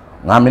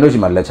ငါမင်းတို့ရှိ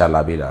မှ lecture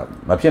လာပေးတာ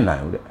မဖြစ်နိုင်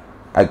ဘူးတဲ့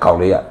အဲ့ကောင်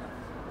လေးက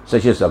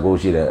18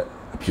 19ရှိတဲ့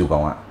အဖြူကော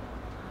င်က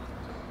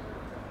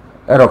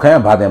အဲ့တော့ခင်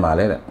ဗျာဘာတင်ပါ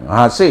လဲတဲ့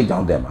ငါစိတ်အကြော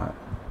င်းတင်ပါ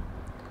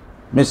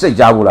မင်းစိတ်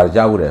ကြားဘူးလား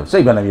ကြားဘူးတယ်စိ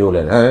တ်ဘယ်နှမျိုး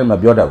လဲမ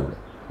ပြောတတ်ဘူးလေ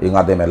အေး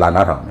ငါတင်မယ်လာ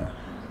နားထောင်မယ်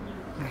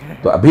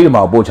သူအဘိဓမ္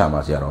မာကိုပို့ချမှာ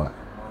ဆရာတော်က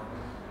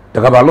တ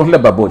ကဘာလုံးလှ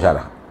က်ပတ်ပို့ချ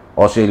တာ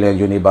Australian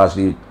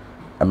University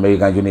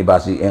American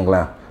University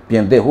England ပြ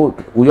င်သစ်ဟို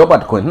ဥရောပ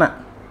တစ်ခွင်နှံ့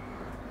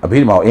အဘိ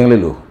ဓမ္မာကိုအင်္ဂလိ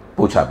ပ်လို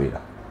ပို့ချပေး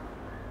တာ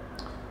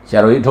ဆရာ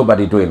တော်ကြီးထုတ်ပတ်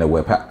တီတွေ့ရင်လည်းဝ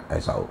ယ်ဖတ်အဲ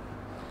စာအုပ်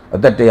အ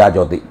သက်100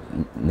ကျော်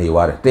နေ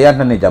သွားတယ်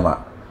102နှစ်ကျမှ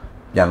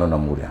ပြန်လို့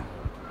တော့မူတယ်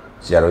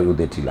ဆရာတော်ကြီးဦး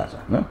သိထီလာစာ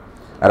နော်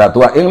အဲ့ဒါ तू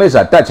ကအင်္ဂလိပ်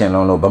စာတတ်ချင်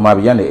လုံးလို့ဗမာပြ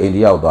ည်ကနေအိန္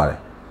ဒိယကိုသွားတယ်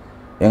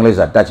အင်္ဂလိပ်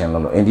စာတတ်ချင်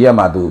လုံးလို့အိန္ဒိယ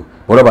မှာ तू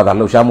ဘုရားဘာသာ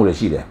လှုပ်ရှားမှုတွေ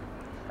ရှိတယ်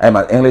အဲ့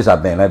မှာအင်္ဂလိပ်စာ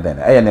သင်တယ်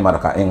အဲ့ရနေမှာတ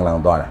ခါအင်္ဂလန်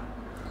သွားတယ်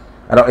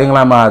အဲ့တော့အင်္ဂလ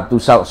န်မှာ तू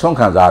ဆုံး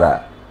ခံစားတာ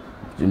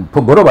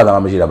ဘုရားဘာသာ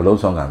မှာမရှိတာဘလို့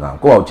ဆုံးခံစား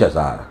ကိုယ့်အောင်ချက်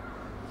စားတာ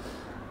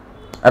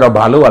အဲ့တော့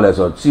ဘာလို့ရလဲ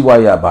ဆိုတော့စီးပွား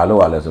ရေးကဘာလို့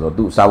ရလဲဆိုတော့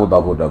तू စားဖို့တော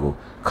က်ဖို့အတွက်ကို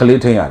ခလေး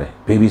ထင်းရတယ်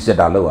baby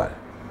sitter လုပ်ရတယ်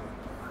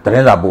သတ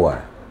င်းစာပို့ရတ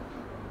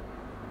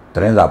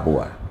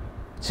ယ်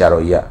ဆရာ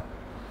တော်ကြီးက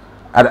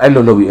အဲ့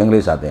လိုလုပ်ပြီးအင်္ဂလိ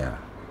ပ်စာသင်ရတာ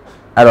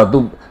အဲ့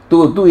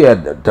တော့ तू ရဲ့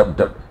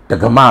ဒ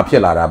ကမဖြ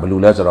စ်လာတာဘယ်လို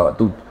လဲဆိုတော့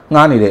तू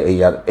ငားနေတဲ့အိ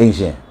မ်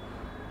ရှင်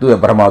သူ့ရဲ့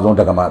ပထမဆုံး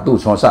ဒကမသူ့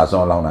ဆွန်ဆဆွ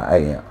န်လောင်းတာ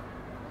အဲ့ရင်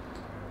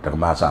ဒက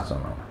မဆဆွန်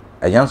လောင်းတာ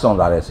အရန်ဆွန်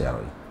လာတဲ့ဆရာ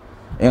တော်ကြီး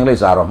အင်္ဂလိပ်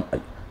စာတော့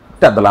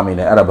တက်သလားမင်း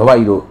နဲ့အဲ့ဒါဘဘ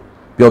ကြီးတို့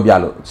ပြောပြ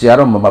လို့ဆရာ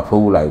တော်မ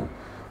ဖိုးဘူးလိုက်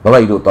ဘဘ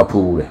ကြီးတို့တော့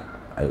ဖိုးဘူးတယ်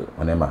အဲ့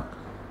ဟိုနေမှာ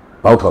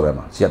ဘောက်ထော်ပဲ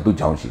မှာဆရာသူ့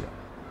ချောင်းရှိတယ်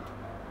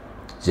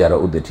ဆရာ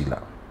တော်ဥဒ္ဒတိလာ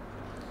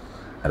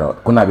အဲ့တော့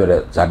ခုနပြောတဲ့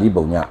ဇာတိ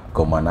ပုံည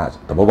ဂုံမာန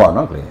သဘောပေါက်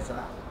နော်ကလေးဟုတ်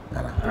လား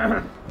အဲ့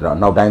တော့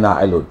နောက်တိုင်းသား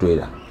အဲ့လိုတွေး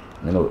တာ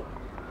မင်း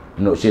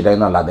တို့ရှေ့တိုင်း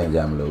သားလာတင်ကြ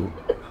မလို့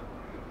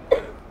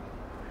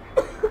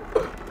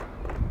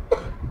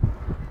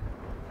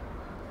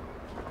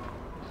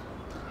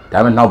ဒါ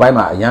ပေမဲ့နောက်ပိုင်း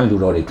မှာအရန်လူ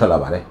တော်တွေထွက်လာ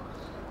ပါတယ်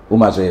ဥပ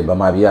မာဆိုရင်ဗ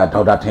မာပြည်က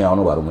ဒေါက်တာထင်အောင်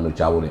တို့ဘာလို့မလို့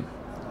ကြားဖို့လဲ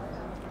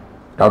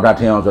ဒေါက်တာ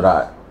ထင်အောင်ဆိုတာ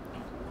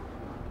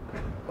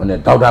ဟိုနဲ့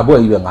ဒေါက်တာဘွဲ့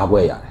ကြီးပဲ9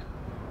ဘွဲ့ရတယ်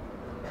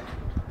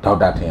ဒေါက်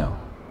တာထင်အောင်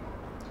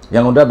ရ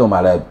န်ကုန်တက်တော်မှာ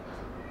လည်း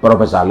ပရို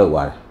ဖက်ဆာလုပ်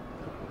သွားတယ်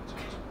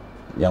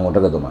ရန်ကုန်တ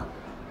က္ကသိုလ်မှာ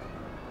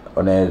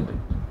ဟိုနဲ့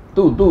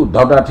သူ့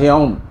ဒေါက်တာထင်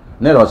အောင်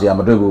နဲ့တော့ဆရာ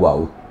မတွေ့ဘူးပါ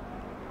ဘူး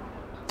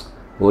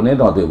ဟိုနဲ့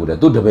တော့တွေ့ဘူးတယ်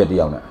သူ့တပည့်တ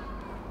ယောက်နဲ့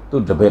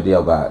သူ့တပည့်တ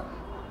ယောက်က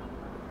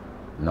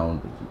နောင်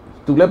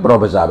သူလည်း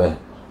professor ပဲ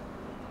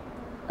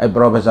အဲ့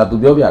professor သူ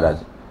ပြောပြတာ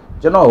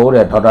ကျွန်တော်ဟို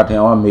တဲ့ဒေါက်တာထင်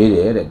အောင်မေးတ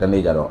ယ်တဲ့တ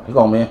နေ့ကျတော့ဒီ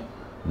ကောင်မင်း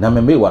နာမ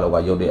ည်မေ့သွားတော့က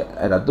ရုပ်တဲ့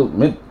အဲ့ဒါသူ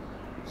မင်း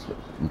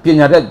ပ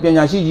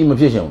ညာရှိကြီးမ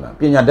ဖြစ်ရှင်ဘူးလား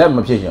ပညာတတ်မ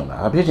ဖြစ်ရှင်ဘူး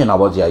လားဖြစ်ရှင်တော့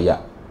ဗောဆရာကြီး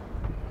က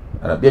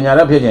အဲ့ဒါပညာတ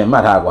တ်ဖြစ်ရှင်မှ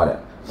တ်ထားကွာတဲ့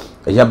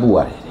အရက်ပူရ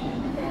တယ်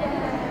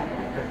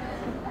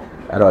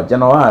အဲ့တော့ကျွ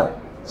န်တော်က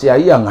ဆရာ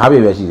ကြီးက9ပေ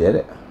ပဲရှိတယ်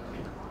တဲ့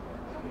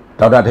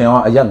ဒေါက်တာထင်အော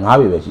င်အရက်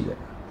9ပေပဲရှိတယ်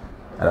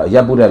အဲ့တော့အရ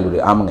က်ပူတဲ့လူတွေ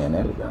အားမငယ်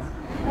နဲ့လို့ပြော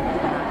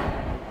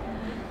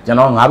ကျွန်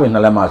တော်9ပေ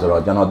2လက်မှဆို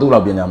တော့ကျွန်တော်သူ့လော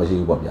က်ပညာမရှိ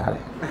ဘူးပေါ့ဗျာ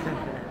တဲ့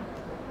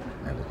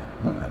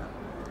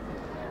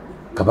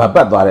ကဘာပ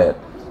တ်သွားတဲ့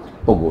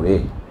ပုံကိုယ်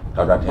လေး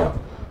ဒေါက်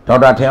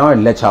တာထင်အောင်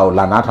ရဲ့ lecture ကို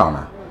လာနားထောင်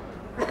တာ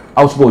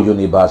Oxford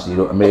University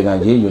တို့ American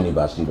Yale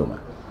University တို့မှာ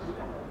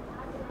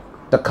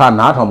တခါ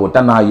နားထောင်ဖို့တ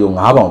နာရီ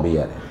9ပေါင်ပေးရ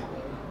တယ်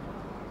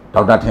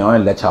ဒေါက်တာထင်အောင်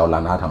ရဲ့ lecture ကိုလာ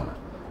နားထောင်တာ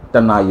တ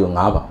နာရီ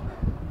9ပေါင်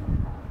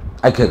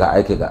အဲ့ခက်က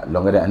လွ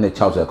န်ခဲ့တဲ့အနှစ်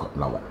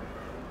60လောက်က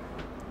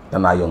တ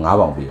နာရီ9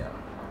ပေါင်ပေးရ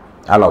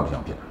အဲ့လောက်ပြော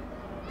င်းဖြစ်တာ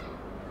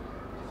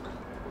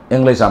အ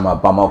င်္ဂလိပ်စာမှာ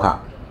ပါမောက္ခ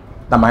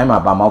တမိုင်းမှာ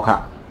ပါမောက္ခ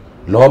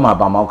လောမှာ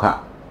ပါမောက္ခ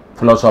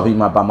philosophy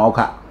မှာပါမောက္ခ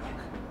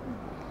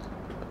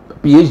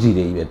PhD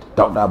တွေကြီးပဲ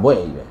ဒေါက်တာဘွဲ့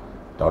ကြီးပဲ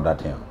ဒေါက်တာ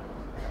ထင်အောင်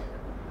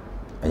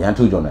အရန်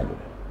ထူးကြုံတယ်လို့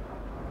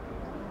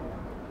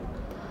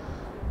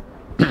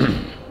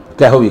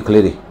ကဲဟုတ်ပြီက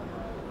လေးတွေ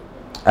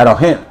အဲ့တော့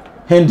ဟ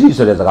င်ဒီ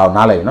ဆိုတဲ့စကားကို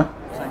နားလည်ပြီနော်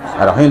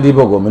အဲ့တော့ဟင်ဒီ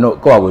ဘုတ်ကိုမင်းတို့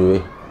ကိုယ့်အ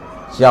ဝေး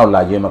ရှောက်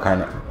လာခြင်းမခိုင်း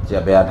နဲ့ဆ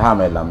ရာဘယ်ထား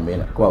မယ်လားမမေး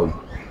နဲ့ကိုယ့်အဝေး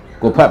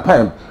ကိုဖတ်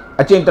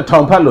အကျင့်တစ်ထော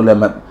င်ဖတ်လို့လည်း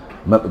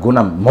ခုန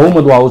မုံမ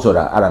သွားဘူးဆို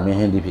တာအဲ့ဒါမင်း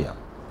ဟင်းဒီဖြစ်အောင်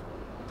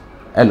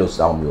အဲ့လို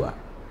စောင်းမျိုးက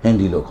ဟင်း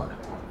ဒီလို့ခေါ်တယ်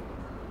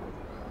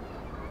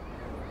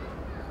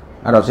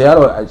အဲ့တော့ဆရာ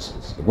တော့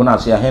ခုန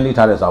ဆရာဟင်းဒီ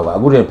ထားတဲ့စောင်းကအ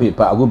ခုတည်းဖ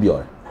တ်အခုပြော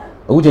တယ်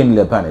အခုချိန်ကြီး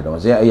လည်းဖတ်နေတော့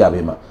ဆရာအဲ့ရ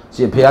ပေးမှာဆ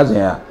ရာဖះစ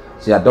င်က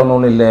ဆရာတုံး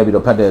လုံးလေးလဲပြီး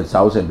တော့ဖတ်တဲ့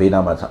စောင်းစင်ဘေး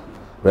နားမှာ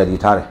ready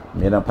ထားတယ်အ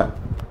မြဲတမ်းဖတ်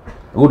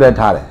အခုတည်း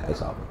ထားတယ်အဲ့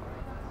စောင်း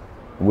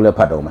အခုလည်းဖ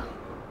တ်တော့မှာ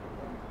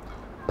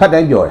ဖတ်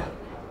တိုင်းပြောတယ်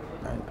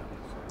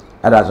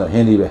အဲ့ဒါဆိုဟ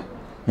င်းဒီပဲ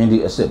ဟင်းဒီ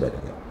အစ်စ်ပဲတ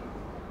ကယ်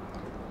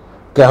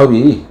ကဲဟုတ်ပြီ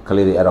ခ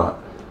လေးတွေအဲ့တော့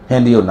ဟ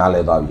င်းဒီကိုနား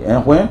လဲသွားပြီ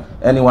and when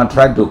anyone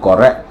tried to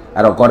correct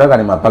အဲ့တော့ correct က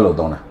နေမှဖတ်လို့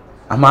သုံးတာ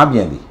အမှားပြ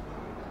င်သည်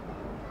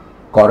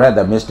correct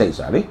the mistakes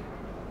อ่ะလေ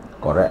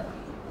correct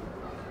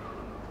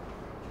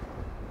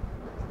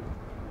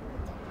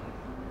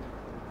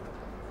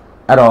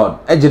အဲ့တော့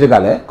adjective က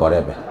လည်း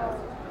correct ပဲ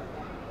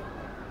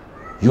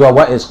your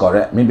word is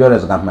correct မင်းပြော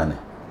တဲ့စကားမှန်တယ်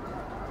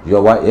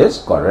your word is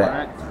correct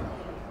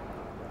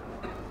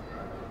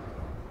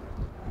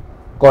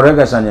correct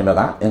ကစံညင်ဘက်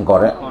က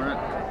incorrect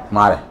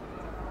မှားတယ်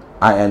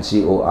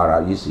incorrect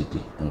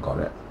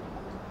incorrect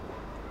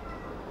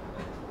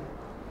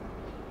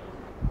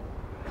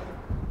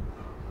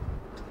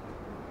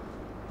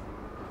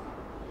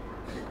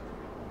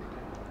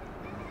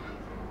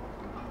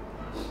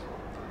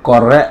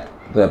correct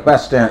the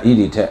past tense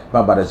ed ထက်ပ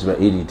တ်participle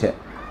ed ထက်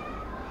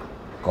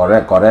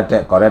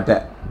correct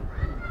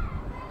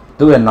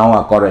သူ့ရဲ့ noun က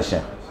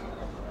correction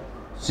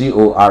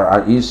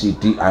correction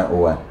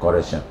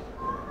correction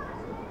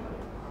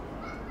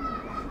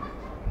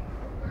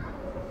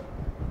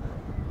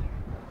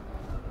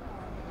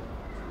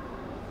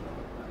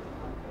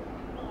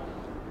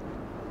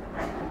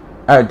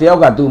အဲ့တယောက်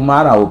ကသူ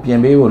မားတာကိုပြင်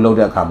ပေးဖို့လုပ်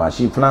တဲ့အခါမှာ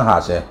she flung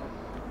herself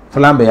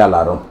flung ပဲရ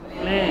လာတော့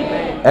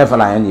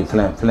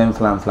flung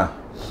flung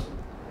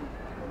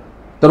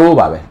သူတို့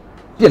ပါပဲ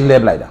ပြစ်လဲ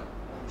ပလိုက်တာ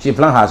she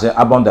flung herself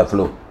up on the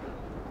floor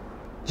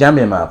ကျမ်း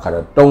ပြင်မှာခါ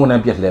တော့တုံးနဲ့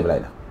ပြစ်လဲပလို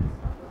က်တာ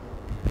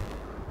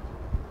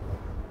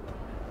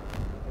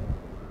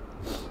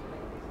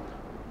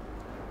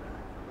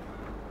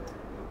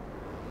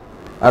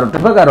အဲ့တော့တ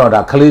စ်ဖက်ကတော့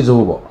ဒါခလေး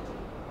စိုးပေါ့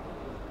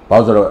ဘာ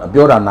လို့ဆိုတော့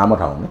ပြောတာနားမ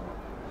ထောင်ဘူး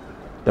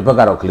တစ်ဖက်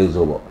ကတော့ခလေး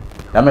စိုးပေါ့ဒါ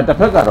ပေမဲ့တစ်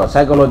ဖက်ကတော့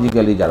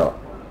psychologically ကြတော့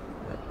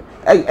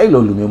အဲ့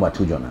လိုလူမျိုးမှ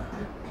ထူးချွန်တာ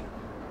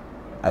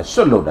အဲ့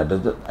ဆွတ်လို့တာ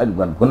အဲ့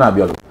ခုန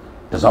ပြောလို့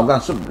တစောက်က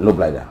ဆွတ်လုပ်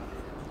လိုက်တာ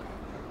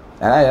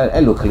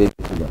အဲ့လိုခလေး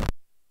ထူးချွန်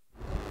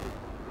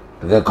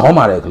တကယ်ခေါင်း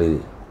မာတဲ့ကလေး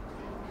တွေ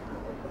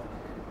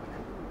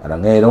အဲ့ဒါ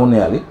ငယ်တုန်း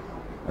နဲ့လေ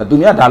သူ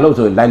များဒါလို့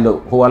ဆိုရင်လိုက်လို့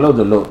ဟိုကလို့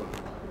ဆိုလို့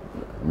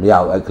မရ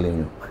ဘူးအဲ့ကလေး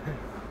မျိုး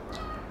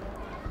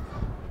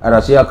အဲ့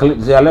တော့ဆ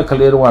ရာလည်းခ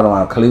လေးတော့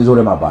ခလေးစိုး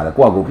ထဲမှာပါတယ်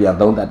ကိုယ့်အကူပြန်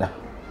သုံးတတ်တာ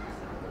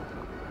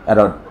အဲ့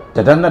တော့တ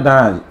ဒနှစ်တ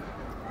န်း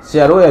ဆ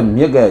ရာတို့ရဲ့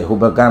မြက်ကဟို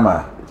ဘက်ကမ်းမှာ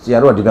ဆရာ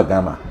တို့ကဒီဘက်က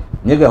မ်းမှာ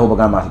မြက်ကဟိုဘက်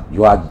ကမ်းမှာ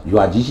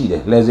ရွာကြီးရှိတ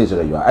ယ်လှဲစိတ်ဆို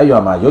တဲ့ရွာအဲ့ရွာ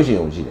မှာရုပ်ရှ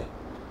င်ုံရှိတယ်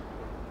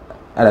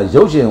အဲ့ဒါ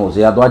ရုပ်ရှင်ကိုဆ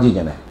ရာသွားကြည့်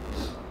ကြတယ်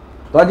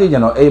သွားကြည့်ကြ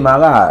တော့အိမ်မှာ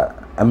က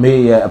အမေ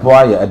ရဲ့အ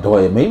ဖွားရဲ့အတော်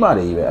ရဲ့မိန်းမ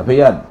တွေကြီးပဲအဖေ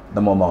ကသ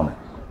မောမောင်းတယ်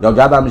ယော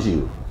က်ျားသားမရှိ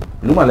ဘူး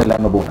လူမှလည်းလို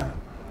က်မပို့နိုင်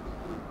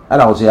အဲ့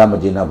ဒါကိုဆရာမ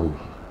ကျေနပ်ဘူး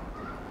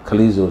ခ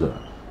လေးစိုးဆို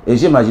အေး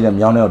ရှိမှရှိတဲ့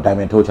မြောင်းထဲကိုဒိုင်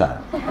မန်ထိုးချတာ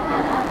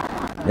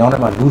မြောင်းထဲ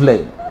မှာလူးလှိ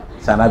တ်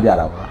ဆန္ဒပြ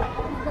တာပေါ့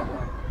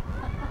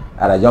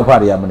အဲ့ဒါရောက်ဖ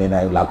တွေကမနေ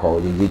နိုင်ဘူးလာခေါ်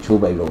ရေးချိုး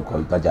ပိတ်လို့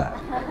ခေါ်သွားကြတယ်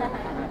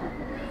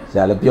ဆ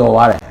ရာလည်းပျော်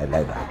သွားတယ်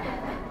လိုက်တာ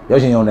ရု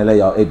ပ်ရှင်ရုံနဲ့လည်း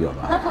ရောက်အိပ်ပျော်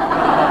သွား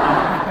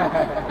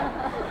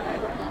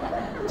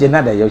ကျင်တ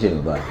တ်တဲ့ရုပ်ရှင်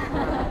ကိုသွား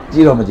ကြ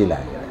ည့်တော့မကြည့်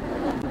လိုက်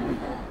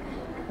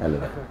အဲ့လို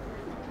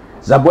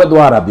ဇက်ပွဲ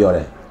သွားတာပြောတ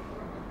ယ်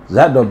ဇ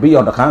က်တော့ပြီး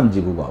အောင်တစ်ခါမကြ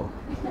ည့်ဘူးပါဘူး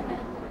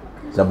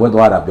ဇက်ပွဲ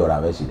သွားတာပြောတာ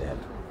ပဲရှိတယ်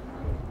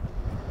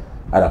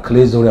အဲ့ဒါက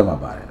လေးစိုးထဲမှာ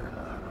ပါတယ်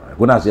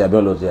ခုနဆရာ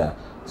ပြောလို့ဆရာ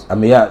အ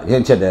မေကဟ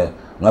င်းချက်တယ်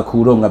ငါခူ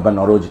တို့ငါပ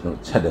နော်တို့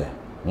ချက်တယ်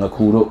ငါ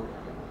ခူတို့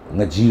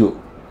ငါကြီးတို့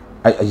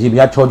အဲ့အရေး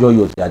ပြားချောချော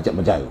ရို့ဆရာမ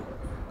ကြိုက်ဘူး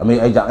အမေ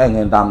အဲ့ကြောင့်အဲ့င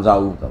င်တာမစား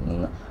ဘူး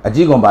အ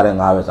ကြီးကွန်ပါတယ်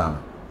ငါပဲစား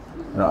မှာ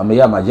အဲ့တော့အမေ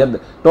ကမှရက်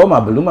တော့မှ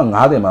ဘလူးမှ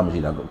90မှမရှိ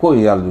တာကိုယ့်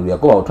ရေရလူတွေက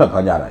ကိုယ့်အောင်ထွက်ဖ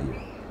မ်းကြတာကြီး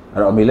အဲ့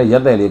တော့အမေလည်းရ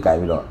က်တဲ့လေးကြိုင်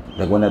ပြီးတော့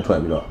လက်ကွန်းနဲ့ထွက်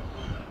ပြီးတော့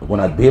ခု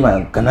နဘေးမှာ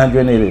ကနန်းကျွ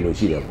င်းလေးတွေလို့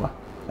ရှိတယ်ကွာ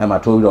အဲ့မှာ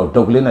ထိုးပြီးတော့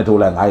တုတ်ကလေးနဲ့ထိုး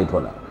လိုက်ငါးရီထွ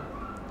က်လာ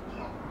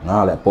ငါ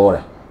ကလည်းပေါ်တ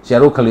ယ်ဆရာ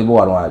တို့ခလေးဘိုး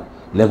ကတော့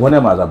လက်ခွန်းထဲ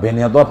မှာဆိုဘယ်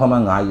နေရာသွားဖမ်းမှ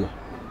ငါးရီ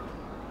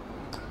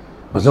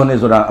ပဇွန်နေ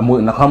ဆိုတာအမွေ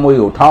နှခမ်းမွေး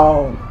ကိုထော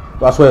င်း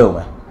သွားဆွဲအောင်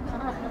ပဲ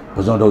ပ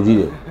ဇွန်တုတ်ကြီး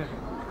တွေ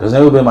ကစဲ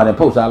ဥပ္ပေမှာလည်း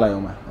ဖုတ်စားလိုက်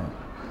အောင်ပဲ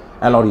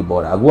အဲ့လောက်ဒီ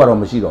ပေါ်တာအခုကတော့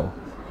မရှိတော့ဘူး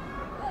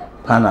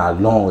ဖမ်းတာ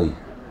လွန်ကြီး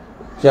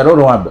ဆရာတို့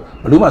တော့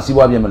ဘလူးမှစီး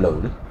ပွားပြင်းမလုပ်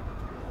ဘူးလေ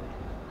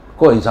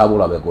ကိုယ်အိမ်စားဖို့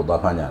တော့ပဲကို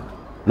သွားဖမ်းကြတယ်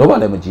လောဘ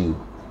လည်းမကြည့်ဘူး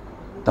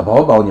တဘော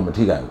ပေါင်းကြီးမ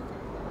ထိခိုက်ဘူး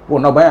ကို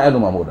နောက်ပိုင်းအဲ့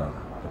လိုမှမဟုတ်တော့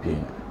အပြင်း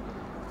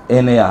အ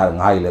င်းနဲ့က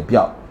ငါးရီလည်း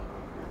ပျောက်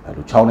အဲ့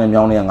လိုချောင်းနဲ့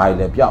မြောင်းနဲ့ငါးရီ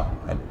လည်းပျောက်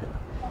အဲ့လိုဖြစ်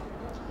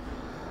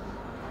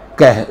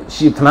ကဲ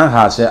she flung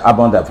herself up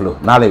on the floor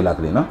နားလေလားက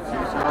လေးနော်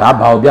ဒါ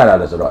ဘာကိုပြတာ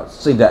လဲဆိုတော့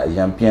စိတ်ဓာတ်အရ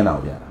န်ပြင်းတာ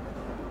ကိုပြတာ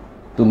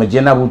သူမကျ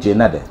င်တတ်ဘူးကျင်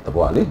တတ်တယ်တ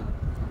ဘောကလေ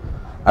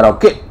အဲ့တော့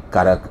kick က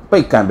ပိ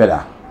တ်ကန်ပြတာ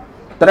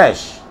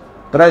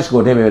thrash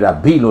ကိုထည့်ပေးတာ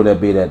beat လို့လည်း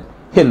ပေးတယ်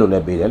hit လို့လ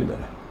ည်းပေးတယ်လို့ပြော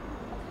တယ်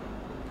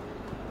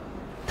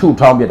ထူ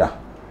ထောင်းပြတာ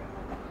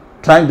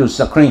trying to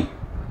scream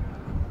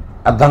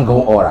အတန်ကု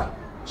န်အော်တာ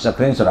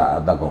screen sera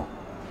adago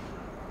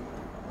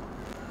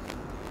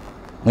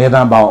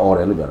medan bao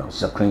ore lu jaro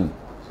screen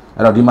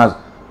aro di ma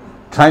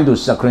trying to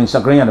screen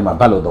ya ma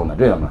balo dong na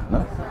twe ma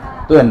no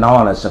tu ye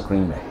now la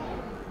screen me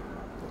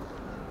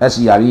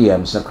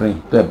SEREM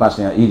screen tu ye past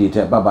ya ed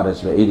the ba de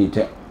sbe ed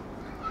the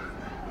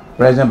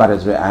present ba de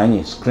sbe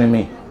ani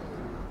screaming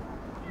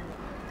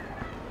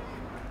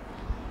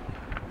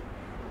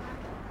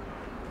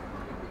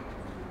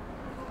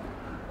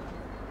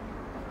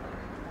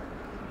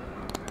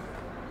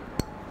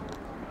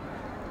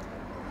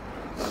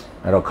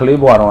aro klee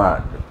bwa don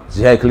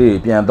zai klee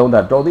pian dong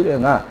da to ti de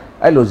nga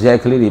ai lo zai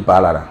klee ri pa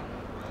la da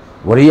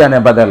wariya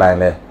ne pat that line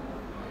le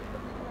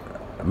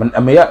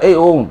ame ya ai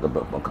o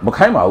ma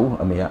khai ma u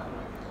ame ya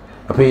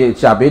ape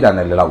cha pe da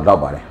ne le lauk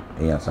ba de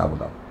ai ya sa bu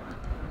da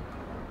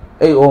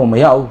ai o ma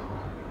ya u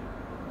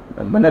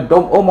ma ne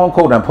dong o mong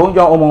khou dan phong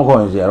chong o mong khou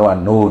yin sia ro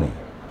no ni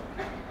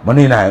ma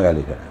ni nai ga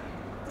le phet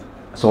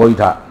so yi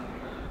tha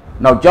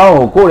now ကျောင်း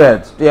ကိုကိုယ့်ရဲ့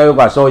တရားရုပ်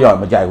ကစောရောက်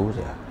မကြိုက်ဘူး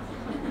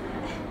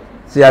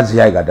ဆရာ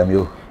ဇိုက်ကတ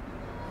မျိုး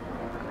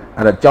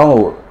အဲ့တော့ကျောင်း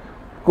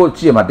ကို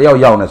ကြည့်မှတယောက်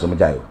ရောက်နေဆိုမ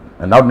ကြိုက်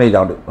ဘူးနောက်နေ့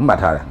ကျောင်းမှတ်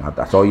ထားတယ်ငါ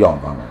စောရောက်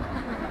သွားမှာ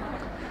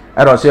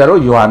အဲ့တော့ဆရာတို့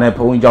ယူဟာနဲ့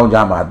ဘုန်းကြီးကျောင်း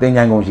ကြားမှာအသင်္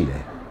ချိုင်းကုန်းရှိတ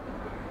ယ်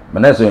မ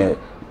နေ့ဆိုရင်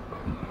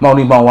မှောင်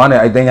ဒီမှောင်ဝါးနဲ့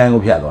အဲ့သင်္ချိုင်း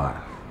ကိုဖြတ်သွား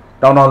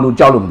တာတောင်းလူ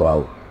ကြောက်လို့မသွား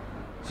ဘူး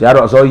ဆရာ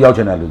တို့အစောရောက်ချ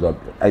င်တယ်လို့ဆို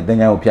အဲ့သင်္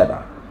ချိုင်းကိုဖြတ်တာ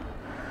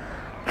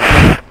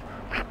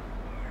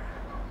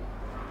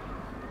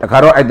တခါ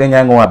တော့အဲ့သင်္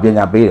ချိုင်းကုန်းကပ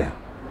ညာပေးတယ်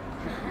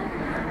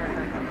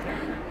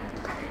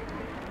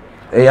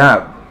အေး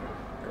က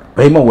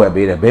ဘိမုံဝယ်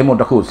ပေးတယ်ဘိမုံ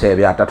တစ်ခု10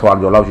ပြားတထွာ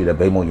ကျော်လောက်ရှိတယ်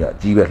ဘိမုံကြီးအ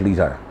ကြီးပဲလှီး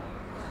စားတာ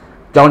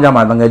ကျောင်းကြ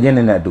မှာငွေချင်း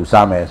နဲ့အတူ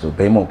စားမယ်ဆို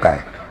ဘိမုံကို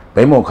င်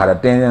ဘိမုံခါတော့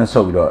တင်းတင်း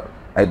ဆုပ်ပြီးတော့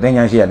အဲ့တင်းချ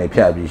မ်းရှိရနေဖြ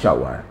တ်ပြီးရှောက်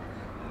သွားတယ်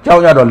ကျော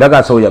င်းကြတော့လက်က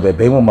ဆုပ်ရပဲ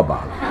ဘိမုံမပါ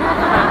ဘူး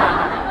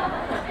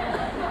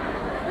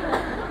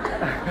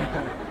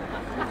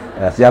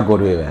ဆရာကို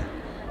တွေပဲ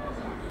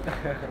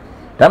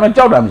ဒါမှ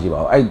ကြောက်တာမရှိပါ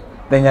ဘူးအဲ့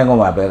တင်းချမ်းကု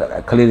န်းမှာပဲ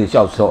ကလေးတွေ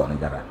ရှောက်ဆော့နေ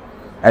ကြတာ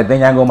အဲ့တ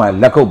င်းချမ်းကုန်းမှာ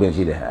လက်ခုပ်ပင်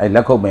ရှိတယ်အဲ့လ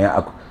က်ခုပ်ပင်က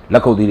လ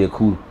က်ခုပ်သီးတွေ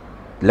ခူး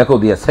လက်ခုပ်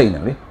သီးကစိတ်နေ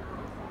လေ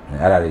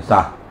အဲ့ဒါတွေ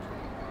စား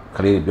က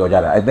လေးတွေပြောကြ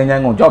တာအဲ့တင်းချ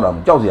မ်းကုန်းကြောက်တာမ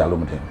ကြောက်စရာ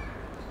လို့မထင်ဘူး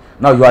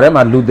နောက်ရွာထဲ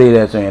မှာလူသေးတ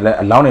ယ်ဆိုရင်လည်း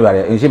အလောင်းတွေပါတ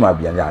ယ်အင်းရှိမှ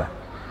ပြန်ကြတာ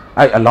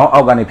အဲ့အလောင်း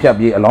အောက်ကနေဖြတ်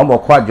ပြေးအလောင်း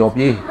ပေါ်ခွကြော်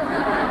ပြေး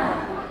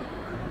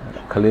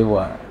ကလေး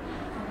ဘွား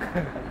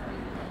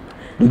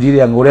လူကြီးတွေ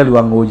ကငိုတဲ့လူက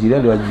ငိုကြည့်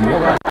တဲ့လူကကြည့်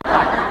တော့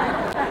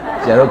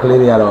ဆရာတို့ကလေး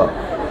တွေကတော့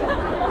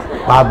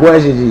ဘာပွဲ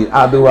ရှိရှိ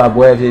အာသူဘာ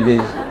ပွဲဖြစ်ဖြ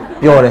စ်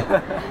ပြောတယ်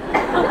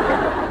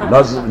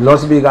လော့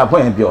စပီကာဖွ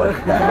င့်ရင်ပြောတယ်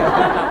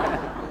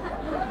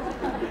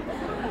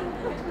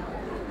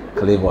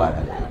ကလေးဘွားတ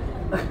ယ်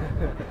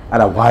အဲ့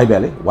ဒါ why ပဲ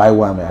လေ why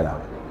one ပဲအဲ့ဒါ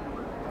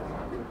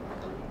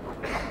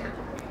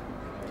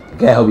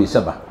ကဲဟုတ်ပြီဆ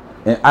က်ပါ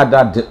in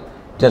utter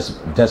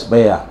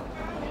despair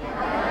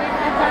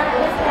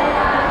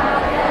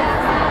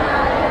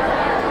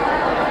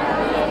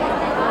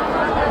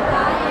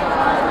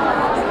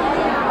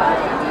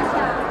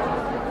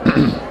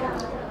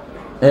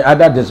in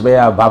utter despair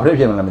ဘာ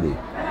ဖြစ်မလဲမသိ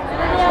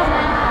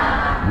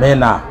မင်း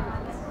နာ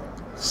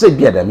စိတ်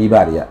ပြက်တယ်မိဘ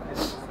တွေက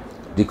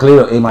ဒီကလေး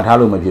တော့အိမ်မှာထား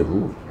လို့မဖြစ်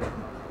ဘူး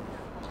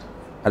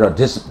အဲ့တော့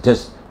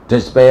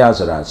despair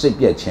ဆိုတာစိတ်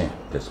ပြက်ခြင်း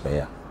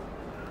despair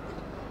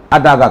အ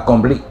တ္တက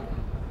complete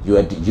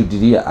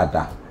UTD ရဲ့အတ္တ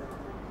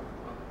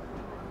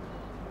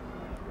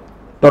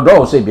တော်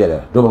တော်စိတ်ပြက်တ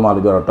ယ်ဒုဗမာ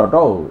လိုပြောတော့တော်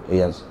တော်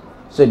အေး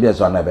စိတ်ပြက်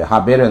ဆိုတာနဲ့ပဲဟာ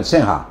parent ဆ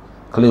င့်ဟာ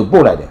ကလေးကို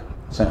ပို့လိုက်တယ်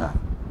ဆင့်ဟာ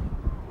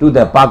to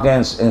the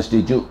Perkins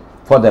Institute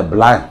for the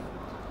blind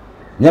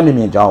မျက်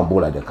မြင်ကြောင်း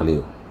ပို့လိုက်တယ်ကလေး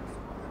ကို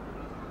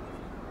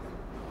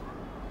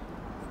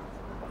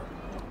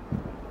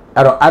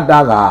အဲ့တော့အတ္တ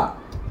က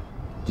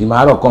ဒီမှာ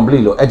တော့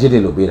complete လို့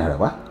adjective လို့ပေးထားတယ်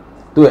ကွာ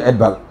သူ့ရဲ့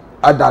adverb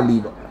အတ္တလီ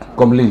ပေါ့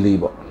completely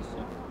ပေါ့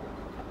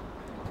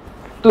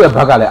သူ့ရဲ့ဘ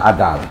က်ကလည်းအတ္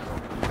တပဲ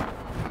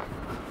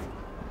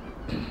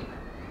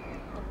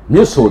မြ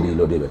တ်ဆိုဒီ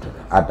လို့ဒီပဲထွက်တ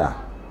ယ်အတ္တ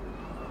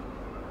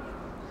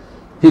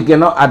he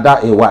cannot utter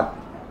a word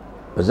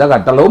ပါဇက်က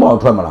တလုံးမအော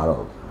င်ထွက်မလာ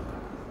တော့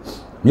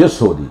မြတ်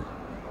ဆိုဒီ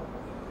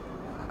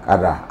အ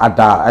တ္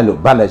တအဲ့လို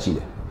ဘတ်လည်းရှိတ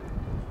ယ်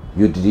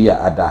UTD က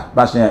အတ္တ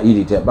person ed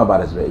တဲ့ပတ်ပါ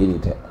တယ်ဆိုရယ် ed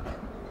တဲ့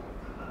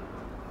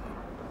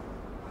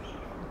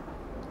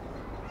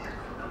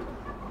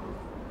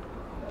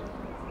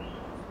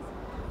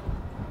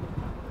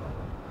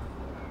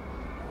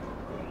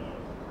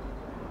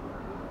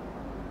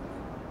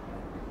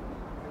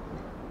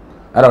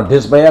အဲ့တော့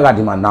despair က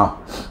ဒီမှာ now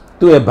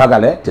သူ့ရဲ့ဘက်က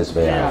လည်း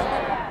despair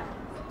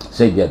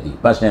စိတ်ပြတ်သည်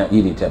person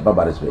ed တဲ့ပတ်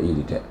ပါတယ်ဆိုရယ်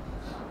ed တဲ့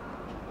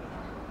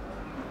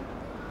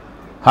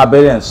ဟာဘ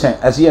ယ်ရင်ဆင်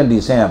SEND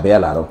ဆင်ရဘယ်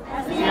လာတော့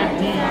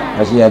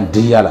SEND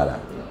ရလာတာ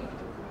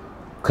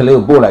ကလေး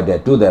ကိုပို့လိုက်တယ်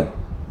to the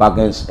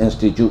Perkins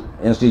Institute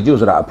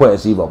ဆိုတာအဖွဲ့အ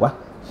စည်းပေါ့ကွာ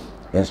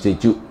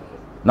institute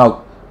နောက်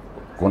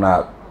ခုန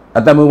အ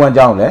တမွေးဝမ်း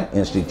ကျောင်းလဲ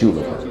institute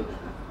လို့ခေါ်တယ်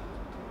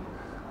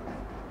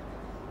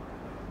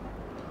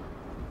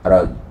အဲ့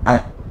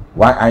တော့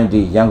YID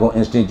ရန်ကုန်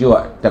Institute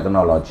of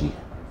Technology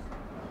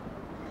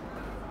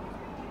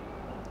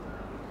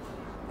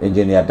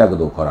engineer တက္က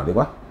သိုလ်ခေါ်တာလေ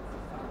ကွာ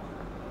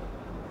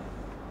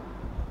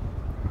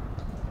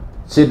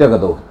စစ်တက္က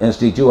သိုလ်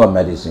Institute of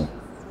Medicine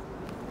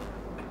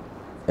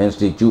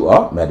Institute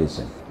of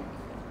Medicine.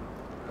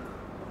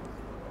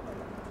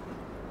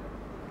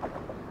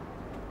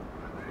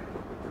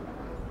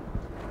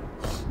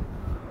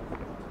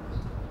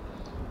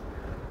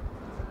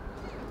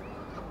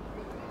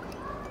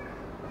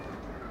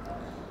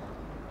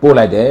 Pull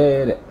like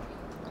that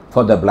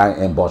for the blind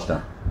in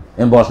Boston.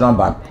 In Boston,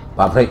 but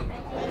free.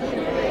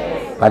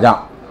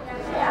 Kajang.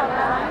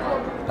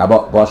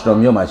 About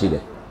Boston, you must see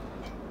it.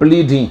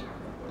 Pleading.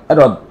 I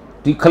don't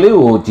declare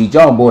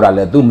Jijang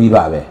Borale do me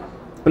babe.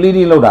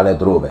 Pleading load at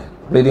the robe.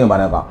 Pleading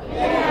Banaba.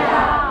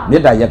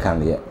 Nida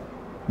Yakan.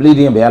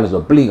 Pleading bells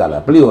of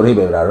Pligala, Pleo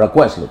River,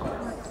 request look.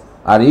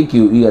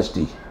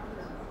 REQEST.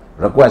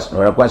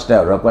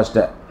 Request.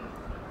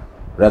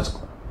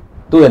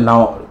 Do it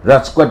now.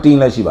 That's quite thing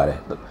like she bare.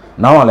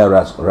 Now I'll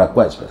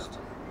request first.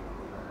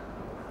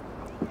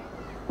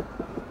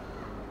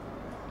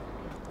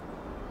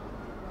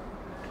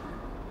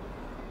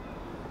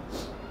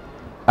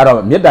 I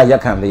don't meet that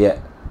yakan lay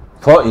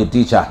for a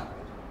teacher.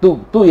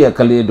 Two year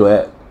Kali do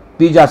it.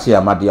 Teacher see a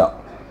madia.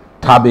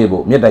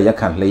 Tabebo, meet that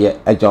yakan lay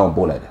a John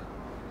Bullet.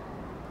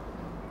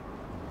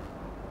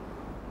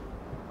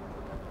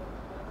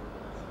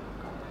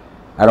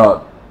 I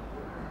don't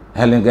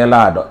Helen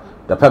Gelado.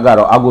 The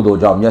Pagado Agudo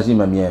Jam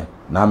Yasimamie,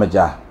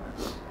 Namaja,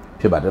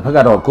 Piba, the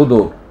Pagado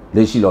Kudo,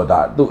 Leshilo,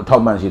 do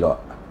Topman Shilo,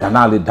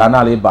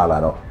 Danali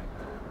Balado,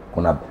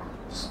 Kuna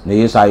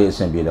Nesai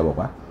Sembi,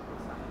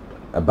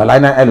 a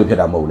Balina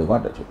Elupida Moli,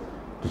 what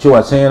the show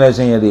was saying,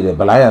 the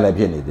Balaya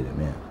Lapini did it,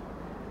 man.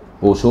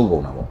 Oh, so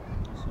go now.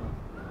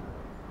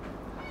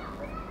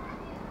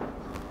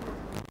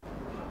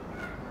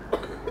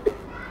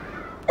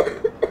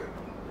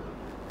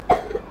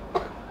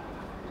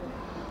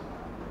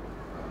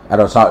 I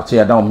don't say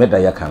I don't meet the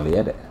yakan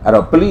lady. I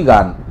don't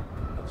plegan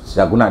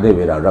Saguna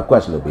David or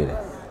request look it.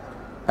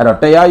 I don't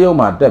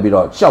Tayayoma Debbie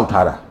or shout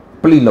her,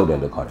 please load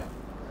the car.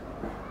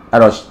 I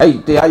don't say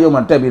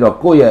Tayayoma Debbie or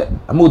Koya,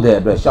 a mood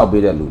there, shall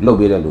be the low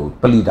bit of loop,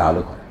 plead out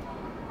look.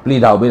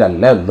 Plead out with a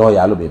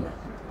lawyer look.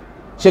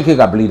 Shake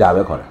a bleed out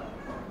record.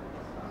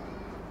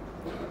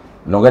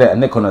 No get a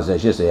Nicholas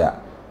says, she say,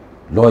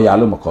 lawyer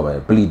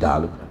look, plead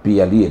out,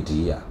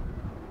 PLET.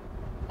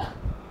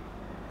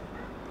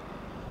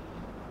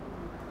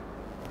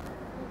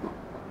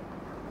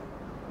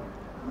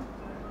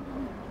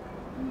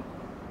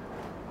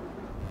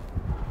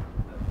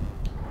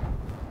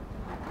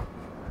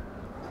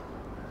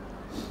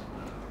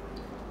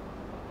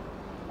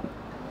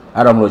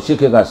 I don't know,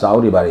 Shika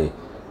Saudi body,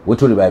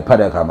 which will be by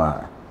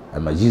Padakama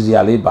and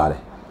Majizia Lee body.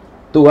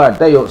 To her,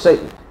 they say,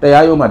 they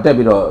are my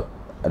debit or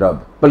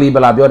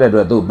Pelibala Bioda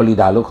do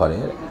Belida look on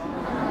it.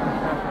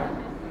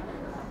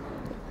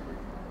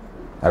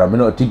 I don't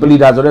know, Tipoli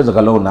does a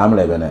Galo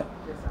Namle,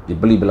 the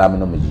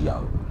Belibalamino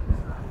Majia.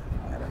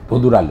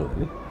 Pudura look.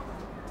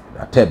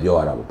 I tap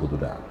your Arab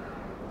Pudura.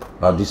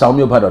 But the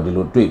Samuel part of the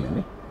little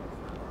dream.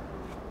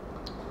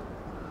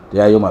 They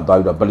are my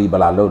dog,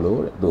 Belibala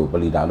Lolo, do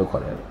Belida look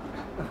on it.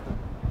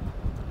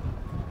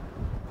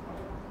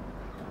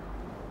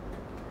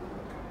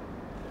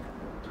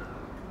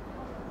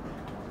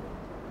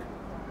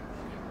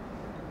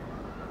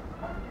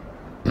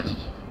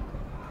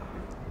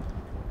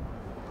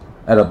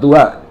 Alors tu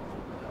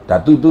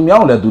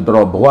miao le tu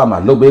tro boa ma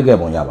lo be ke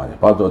bon yaပါတယ်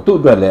ဘာလို့သူ့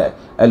အတွက်လည်း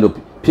အဲ့လို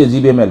ဖြစ်စ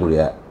ည်းပေးမဲ့လူတွေ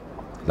က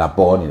လာ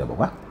ပေါ်နေတယ်ပေါ့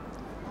ကွာ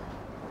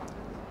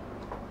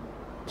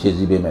ဖြစ်စ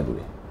ည်းပေးမဲ့လူ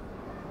တွေ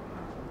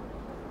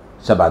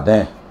ဆက်ပါ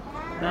တဲ့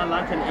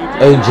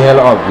Angel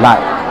of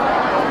Light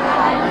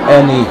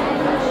Annie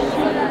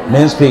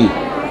Mansfield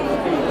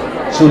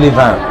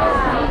Sullivan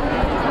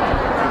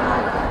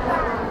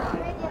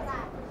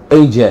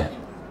Angel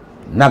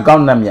နတ်ကော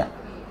င်းနတ်မြတ်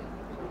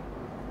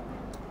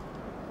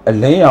အ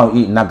လင်းအောင်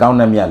ဤနတ်ကောင်း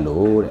နတ်မြတ်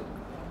လို့တဲ့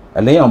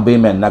အလင်းအောင်ပေး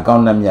မဲ့နတ်ကော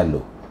င်းနတ်မြတ်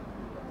လို့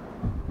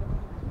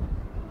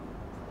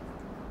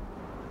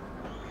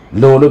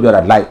လို့ပြော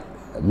တာ light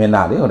မင်း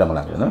သားလေဟုတ်တယ်မ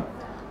လားနော်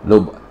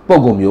လို့ပုံ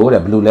ကုံမျိုး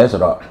တဲ့ဘယ်လိုလဲဆို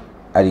တော့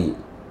အဲ့ဒီ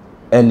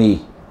Annie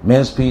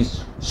Mansfield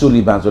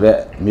Sullivan ဆိုတဲ့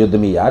မြို့သ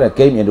မီးရတဲ့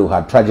came into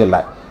her tragic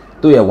life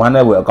သူ့ရဲ့ဝမ်း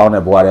နဲ့ဝယ်အကောင်း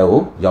တဲ့ဘဝတွေ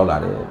ကိုရောက်လာ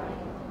တယ်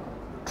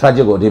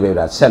tragic ကိုအဓိပ္ပာယ်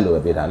တာဆက်လို့ပဲ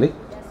ပေးတာလေ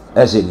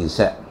SAD ဆ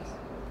က်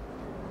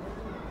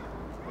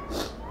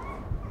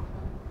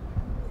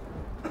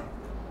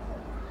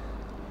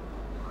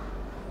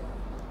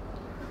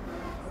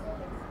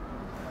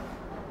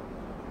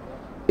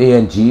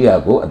ANG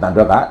ကိုအတန်အ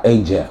တွက်က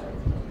Angel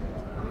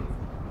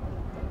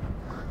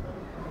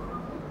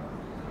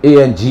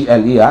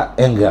ANGLE က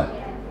Angel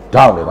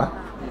တောက်လေပါ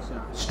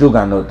Stu က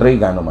န်တို့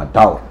3ကန်တို့မှာ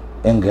တောက်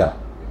Angel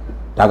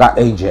ဒါက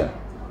Angel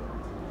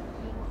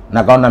န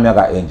တ်ကောင်းနတ်မြတ်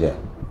က Angel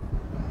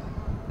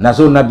နတ်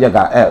ဆိုးနတ်ပြက်က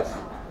F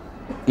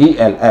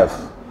ELF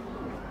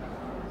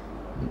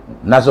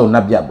နတ်ဆိုးန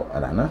တ်ပြက်ပေါ့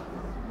အဲ့ဒါနော်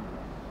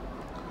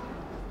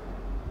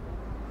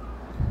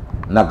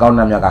နတ်ကောင်းန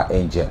တ်မြတ်က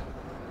Angel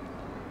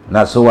န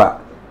တ်ဆိုးက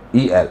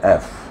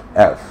ELF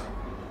F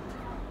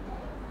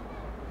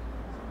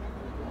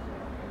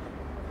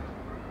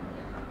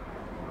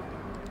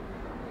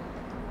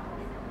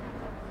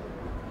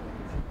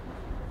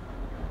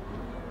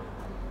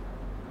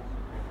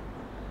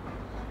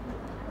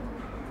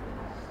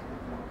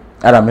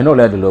အဲ့ဒါမင်းတို့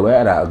လည်းဒီလိုပဲ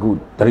အဲ့ဒါအခု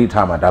သတိ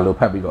ထားမှာဒါလို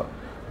ဖတ်ပြီးတော့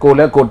ကိုလ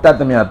ည်းကိုတတ်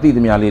သမျှသိသ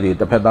မျှလေးတွေ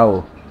တစ်ဖက်သားကို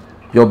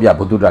ပြောပြ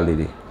ဘုဒ္ဓတလေး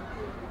တွေ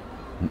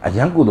အရ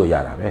န်ကုသိုလ်ရ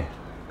တာပဲ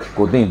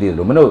ကိုသိသိ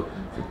လို့မင်းတို့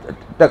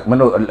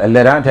လ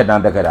က်တန်းအထက်တ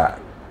န်းတက်ခဲ့တာ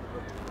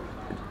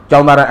ကျော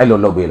င်းသားတိုင်းအဲ့လို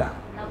လုပ်ပေးလား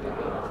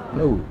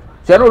ဟုတ်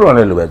ဆရာတို့တော့လ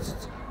ည်းလိုပဲ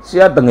ဆ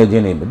ရာတငယ်ချ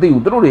င်းတွေမသိ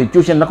ဘူးသူတို့တွေကျူ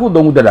ရှင်2ခု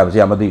3ခုတက်တာဆ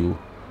ရာမသိဘူး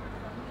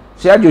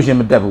ဆရာကျူရှင်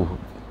မတက်ဘူး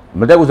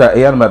ဆို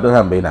အေးရမှာပြဿ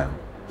နာပေးနိုင်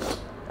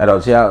အဲ့တော့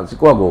ဆရာ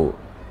ကိုယ့်ကို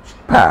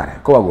ဖတ်ရတယ်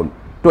ကိုယ့်ကို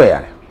တွေ့ရ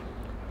တယ်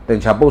တင်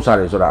ချပုတ်စား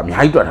တယ်ဆိုတာအ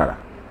များကြီးတွေ့ထားတာ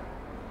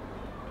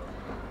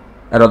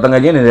အဲ့တော့တင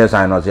ယ်ချင်းနေတဲ့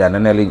ဆိုင်တော့ဆရာန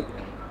ည်းနည်းလေး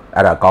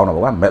အဲ့ဒါကောင်းတော့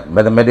ဗောကွာ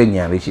mathematics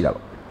ဉာဏ်လေးရှိတာ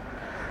ပေါ့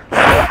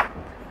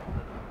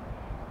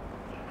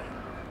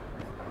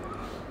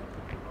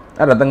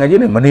အဲ့ဒါတငယ်ချ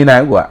င်းတွေမနေနို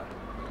င်ဘူးကွာ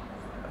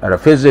အဲ့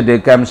တော့ physics တွေ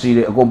chemistry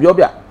တွေအကုန်ပြော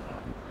ပြ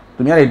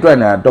သူများတွေတွေ့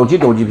နေတာတုံကြီး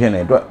ဖြစ်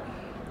နေတွေ့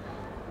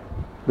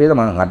ပေးသ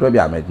မားငါတွေ့ပြ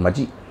မယ်မကြ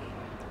ည့်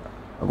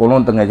အကုန်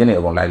လုံးတငယ်ချင်းတွေ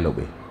အကုန်လိုက်လုပ်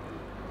ပေး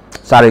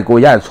စာတွေကို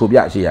ရဆိုပြ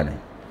ရှိရတယ်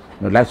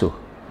လိုက်ဆို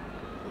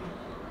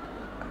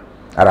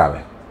အဲ့ဒါပဲ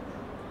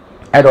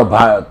အဲ့တော့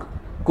ဘာ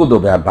ကုသို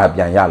လ်ဘာ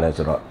ပြန်ရလဲ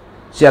ဆိုတော့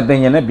ဆရာတင်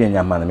ဉာဏ်နဲ့ပ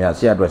ညာမှန်တယ်များဆ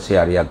ရာအတွက်ဆ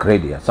ရာတွေက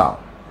grade တွေကစောင့်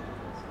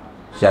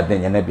ဆရာတင်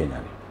ဉာဏ်နဲ့ပညာ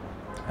တွေ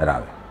အဲ့ဒါ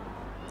ပဲ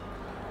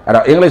အဲ့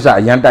တော့အင်္ဂလိပ်စာ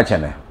အရန်တက်ချ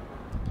င်တယ်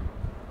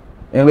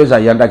အင်္ဂလိပ်စာ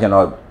အရန်တက်ချင်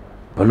တော့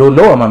ဘယ်လို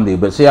လုပ်အောင်မှမသိ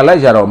ဘူးဆရာလို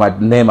က်ရှာတော့မှ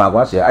နေမှာ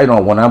ကွာဆရာအဲ့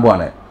တော့ဝန်ထမ်းဘွား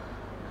နဲ့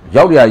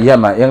ရောက်ရရက်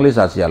မှာအင်္ဂလိပ်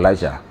စာဆရာလိုက်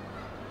ရှာ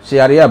ဆ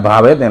ရာတွေကဘာ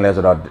ပဲသင်လဲ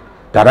ဆိုတော့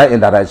direct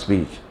indirect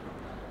speech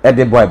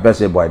active voice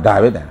passive voice ဒါ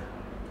ပဲသင်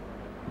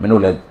မင်း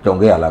တို့လည်းကြုံ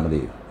ခဲ့ရလားမသိ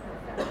ဘူး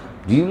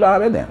ဒီလား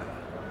ပဲသင်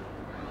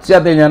ဆရာ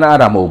တင်ဉာဏ်နဲ့အဲ့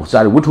ဒါမဟုတ်ဘူးစာ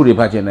ဝတ္ထုတွေ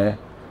ဖတ်ခြင်းနဲ့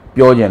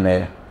ပြောခြင်းနဲ့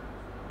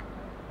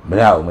မ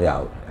ရဘူးအဲ့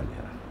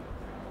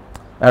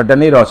တော့တ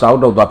နေ့တော့စာအု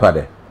ပ်တော့သွားဖတ်တ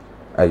ယ်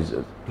အဲ့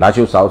လာ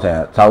ရှုစာအုပ်ဆိုင်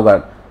စာ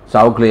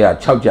အုပ်ကလေးက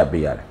6ချက်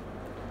ပေးရတယ်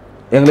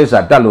အင်္ဂလိပ်စာ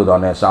တက်လို့တော့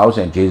နဲ့စာအုပ်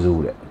ဆိုင်ဂျေ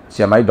ဇူးတဲ့ဆ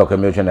ရာမကြီးဒေါက်တာ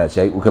မျိုးချင်းနဲ့ဆ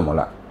ရာကြီးဦးခင်မော်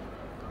လာ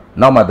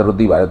နောက်မှသူတို့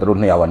သိပါတယ်သူတို့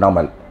2ယောက်ကနောက်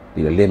မှ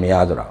ဒီလင်းမရ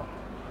ဆိုတာ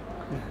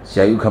ဆ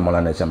ရာကြီးဦးခင်မော်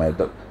လာနဲ့ဆရာမ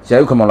ကြီးဆရာ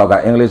ကြီးဦးခင်မော်လာက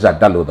အင်္ဂလိပ်စာ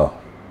တက်လို့တော့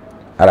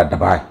အဲ့ဒါတ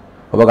စ်ပိုင်း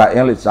ဟိုဘက်ကအ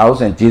င်္ဂလိပ်စာအုပ်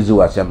ဆိုင်ဂျေဇူး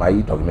ကဆရာမ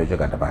ကြီးဒေါက်တာမျိုးချ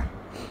င်းကတစ်ပိုင်း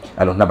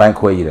အဲ့လို2ပိုင်း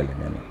ခွဲရတယ်လေ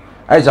မြန်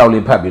အဲ့စာအုပ်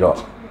လေးဖတ်ပြီးတော့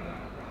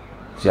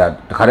ဆရာ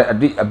တခါတည်း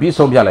အပြည့်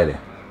ဆုံးပြလိုက်တယ်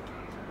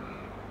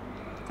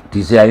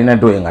ဒီဆရာကြီးနဲ့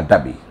တွေ့ရင်ငါတ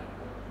က်ပြီ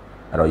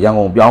အဲ့တော့ရန်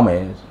ကုန်ပြောင်းမယ်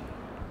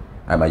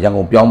အဲ့မှာရန်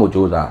ကုန်ပြောင်းဖို့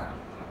ကြိုးစား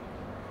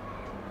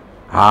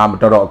ဟာ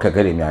တော်တော်အခက်အ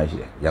ခဲတွေအများကြီးရှိ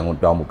တယ်ရန်ကုန်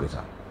ပြောင်းဖို့ကိစ္စ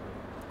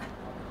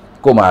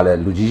ကို့မှာလည်း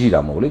လူကြီးရှိတာ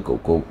မဟုတ်လေ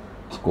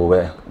ကိုပဲ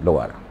လောက်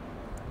ရတာ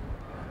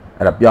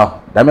အဲ့ဒါပြောင်း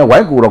ဒါပေမဲ့ဝို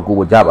င်းကိုတော့ကို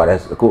ကြပါတယ်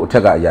ကိုအထ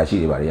က်ကအရာရှိ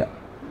တွေပါလေ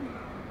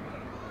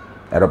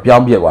အဲ့တော့ပြော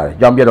င်းပြက်သွားတယ်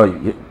ပြောင်းပြက်တော့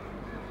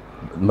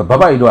ဘ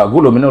ဘကြီးတို့ကအခု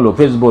လိုမင်းတို့လို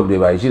Facebook တွေ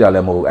ပါရှိတာလ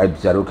ည်းမဟုတ်အဲ့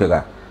ဆရာတို့ခက်က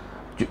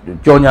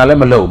ကြော်ညာလည်း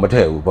မလုပ်မထ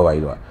ည့်ဘူးဘဘ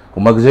ကြီးတို့က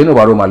ကိုမဂဇင်းတို့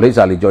ဘာလို့မှလိပ်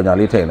စာလေးကြော်ညာ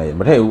လေးထည့်နေ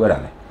မထည့်ဘူးအဲ့ဒါ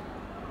လေ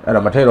အဲ့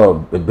ဒါမထည့်တော့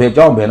ဘယ်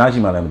ကြောင်းဘယ်နာရှိ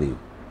မှလည်းမသိဘူး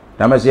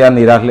ဒါပေမဲ့ဆရာ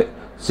နေတာ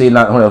စေ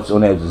နာဟို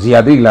နဲ့ဇီယာ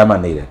တိလမ်းမှာ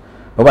နေတယ်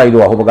ဘဘကြီး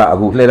တို့ကဟိုဘက်ကအ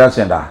ခုလှည့်တန်းစ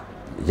င်တာ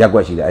ရက်ွ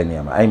က်ရှိတယ်အဲ့နေ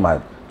ရာမှာအဲ့မှာ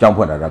ကြောင်း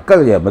ဖွင့်တာက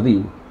က်ရမသိ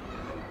ဘူး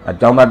အ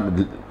ကြောင်းက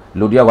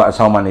လူတယောက်ကအ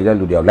ဆောင်မှနေတဲ့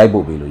လူတယောက်လိုက်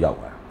ပို့ပေးလို့ရောက်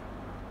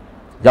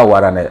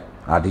သွားတာနဲ့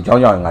ဒီကြော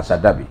င်းရောက်ရင်ငါဆ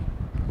က်တက်ပြီ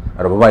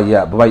အဲ့တော့ဘဘ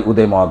ကြီးဦး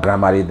သိမ်းမောင်က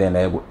grammar တွေသင်တ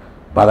ယ်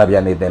ဘာသာပြ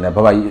န်တွေသင်တယ်ဘ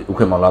ဘကြီးဦး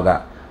ခင်မောင်လောက်က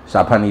စာ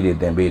ဖတ်နည်းတွေ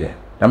သင်ပေးတယ်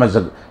ဒါပေမဲ့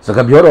စ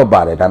ကားပြောတော့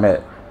ပါတယ်ဒါပေမဲ့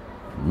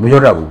မ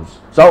ပြောတတ်ဘူး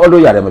စောက်အ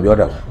လို့ရတယ်မပြော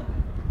တတ်ဘူး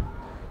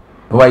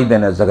ဘဘကြီးသ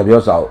င်တဲ့စကား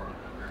ပြောစောက်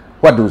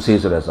what to say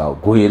ဆိုတဲ့စောက်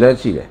ဂွေလည်း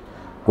ရှိတယ်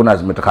ခုန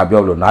ကတခါ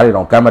ပြောလို့နားတွေ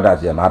တော့ကမ္မတာ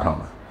စီနားထောင်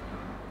တာ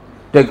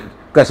တက်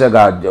ကဆက်က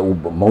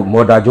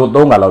မော်တာဂျို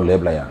3ကလောက်လဲ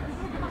ပလိုက်ရတယ်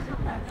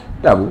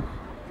တက်ဘူး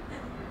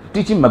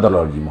teaching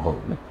methodology မဟုတ်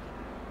ဘူးလေ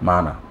မာ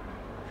နာ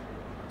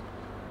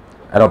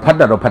အဲ့တော့ဖတ်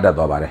တတ်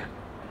သွားပါတယ်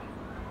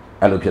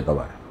အဲ့လိုဖြစ်သွား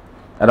ပါတယ်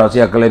အဲ့တော့ဆ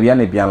ရာကလီဘီယာ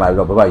နေပြန်လာပြီး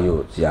တော့ဘဘကြီးကို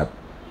ဆရာ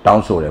တော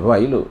င်းဆိုတယ်ဘဘ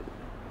ကြီးလို့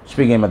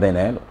speaking မသိ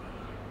နဲ့လို့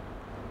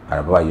အဲ့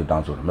တော့ဘဘကြီးတော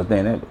င်းဆိုတယ်မသိ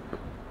နဲ့လို့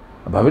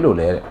ဘာဖြစ်လို့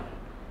လဲတဲ့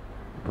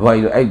ဘဘ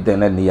ကြီးတို့အဲ့တင်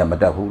တဲ့နေရာမ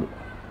တက်ဘူးလို့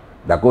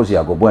ဒါကိုဆ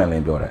ရာကိုပွင့်လ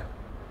င်းပြောတယ်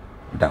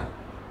တောင်း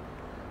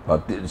ဟော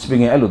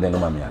speaking အဲ့လိုတင်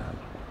လို့မှမရဘူး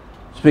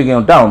speaking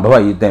တောင်းဘဘ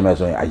ကြီးတင်မယ်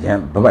ဆိုရင်အရန်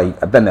ဘဘကြီး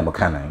အသက်နဲ့မ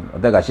ခံနိုင်ဘူးအ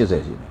သက်က80ရှိတ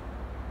ယ်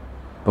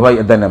ဘဘ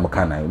ကြီးအသက်နဲ့မ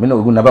ခံနိုင်ဘူးမင်းတို့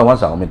အခုနံပါတ်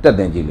1ဆောင်မင်းတက်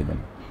တင်ကြည့်လိမ့်မယ်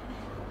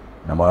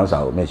နံပါတ်1ဆော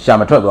င်မင်းရှာ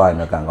မထွက်သွားရင်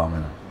လည်းကံကောင်းမ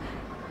ယ်နော်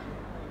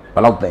ဘ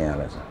ယ်လောက်တင်ရ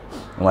လဲဆို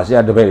ဟိုမှာဆရာ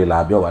တပည့်တွေလာ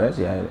ပြောပါတယ်ဆ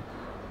ရာ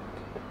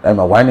အဲ့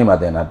မှာဝိုင်းနေမှာ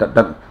တင်တာ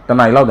တနင်္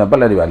လာလောက်တင်ပက်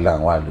လက်တွေပါလန်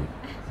သွားလို့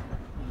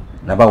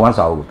နံပါတ်1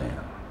စာအုပ်ကိုတင်ရ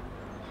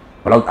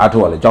ဘယ်လောက်အားထု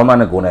တ်ရလဲကျောင်းသား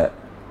နဲ့ကိုနဲ့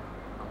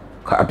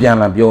အပြန်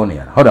လန်ပြောနေ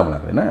ရတာဟုတ်တယ်မ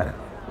လားခင်ဗျာ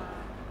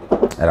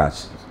အဲ့ဒါ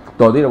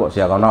တော်သေးတယ်ပေါ့ဆ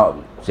ရာကောင်တော့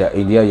ဆရာ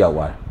အိန္ဒိယရောက်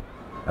သွားတယ်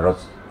အဲ့တော့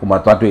ဟိုမှာ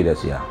သွားတွေ့တယ်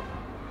ဆရာ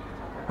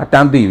အတ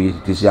န်းပြီးပြီ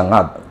ဒီဆရာငါ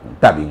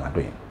တက်ပြီးငါ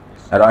တွေ့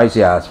အဲ့တော့အဲ့ဆ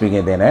ရာ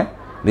speaking တင်တယ်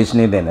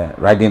listening တင်တယ်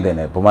writing တင်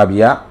တယ်ဗမာပြ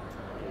ည်က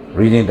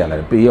reading တင်တယ်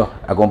ပြီးရော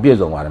အကုန်ပြည့်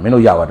စုံသွားတယ်မင်း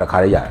တို့ရောက်သွားတခါ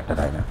လေးရတယ်တ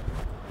တိုင်းနဲ့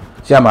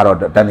ဆရာမတော့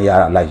တန်နေရ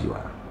လိုက်ယူ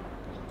သွား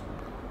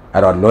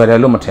အဲ့တော့လွယ်တယ်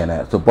လို့မထင်နဲ့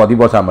ဆိုပေါ်တိ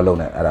ပေါ်ဆာမလုံး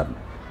နဲ့အဲ့ဒါ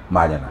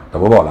မှားကြတာသ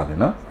ဘောပေါက်လားခင်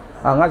နော်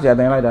ငါဆရာ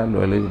တင်လိုက်တာ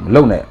လွယ်လေးမ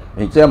လုံးနဲ့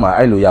ဆရာမ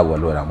အဲ့လိုရော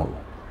က်လွယ်တာမဟုတ်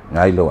ဘူး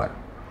ငါကြီးလောက်ရတ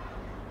ယ်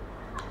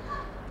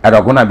အဲ့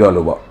တော့ခုနပြော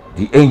လို့ပေါ့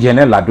ဒီအင်ဂျင်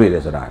နဲ့လာတွေ့တ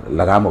ယ်ဆိုတာ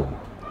လကားမဟုတ်ဘူး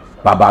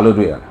ဘာလို့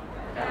တွေ့ရလဲ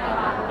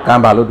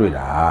Cambalo do it.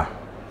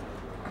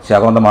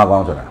 Second the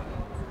Magon.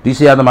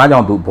 This year the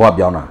Magon do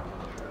Bobiana.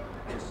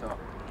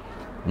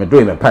 Me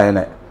dream a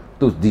pine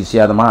to this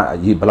year the Ma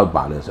ye block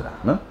ballers.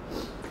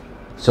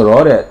 So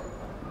all that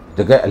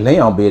the get a lay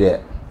on be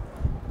it.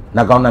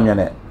 Nagona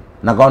Mianet,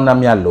 Nagona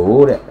Mia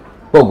Lord,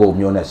 Pogo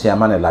Mune,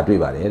 Siaman and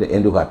Ladriva, the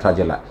Induca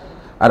Tragela.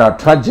 At a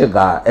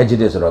tragica,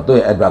 edges or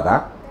do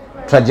Edwaga,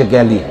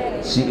 tragically,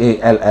 Cally,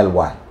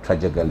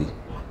 tragically.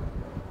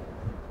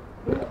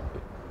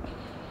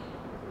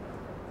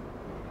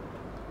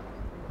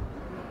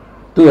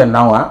 To an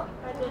hour,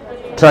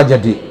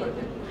 tragedy,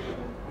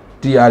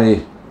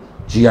 TRAGINDY,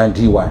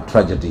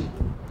 tragedy,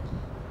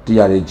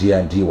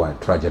 TRAGINDY,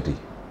 tragedy.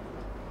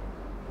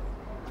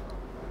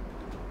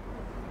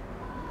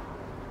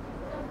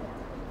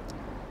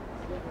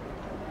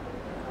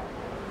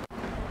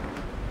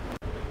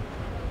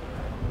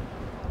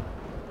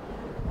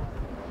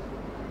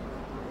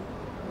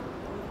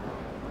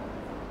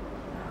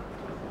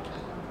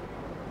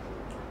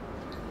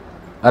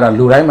 Ada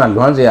lurai ma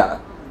luanzia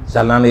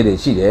zalan le de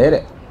shi de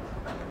de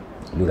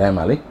lurai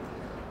ma le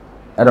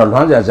ada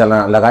luanzia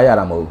zalan laga ya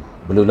da mo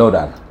blu lo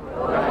da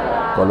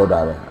ko lo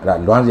da be ada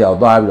luanzia ko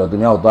twa bi do tu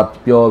mya ko twa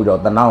pyo bi do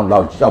tanaw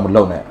law chok mo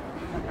lo ne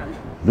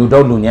lu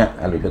dou lu nyat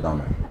a lo phit taw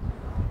ma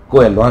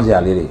ko ye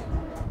luanzia le de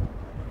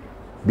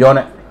pyo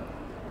ne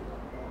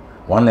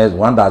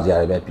one da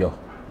zia be pyo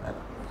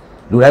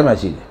lurai ma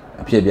shi de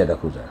a phit piat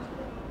takku sa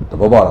to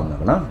bo bo la ma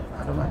na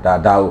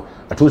da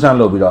a two san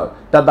low below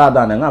Tata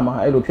and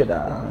Nama, I look at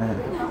that.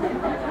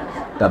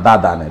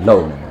 Tata and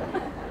low.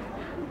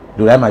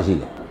 Do I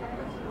machine?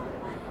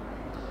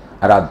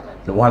 I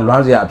one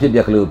Lanzia appeared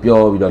a clue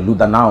pure with a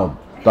Luta now,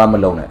 Tom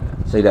alone.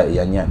 Say that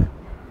Yan.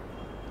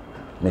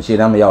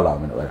 Machine Yola.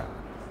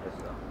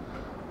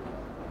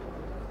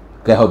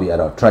 Kehobi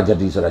at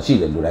tragedies or a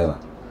chile, Lurella.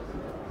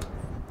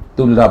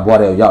 To the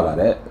body of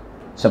Yola,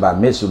 it's about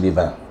Miss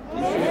Sullivan.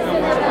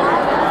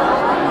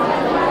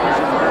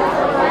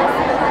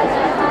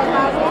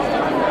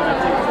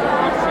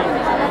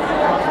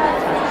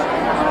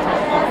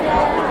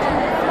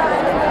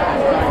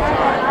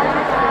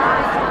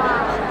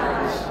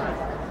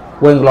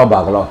 When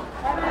global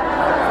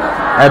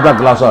ever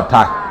glass or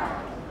tie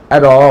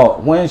at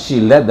all when she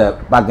led the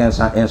Perkins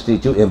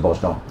Institute in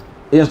Boston.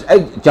 Is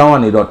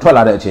John or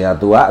 12 chair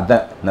to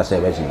that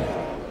Nasavation.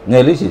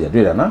 Nearly she did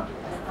it, no?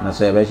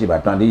 Nasavation by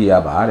 20 years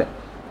about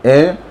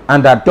it.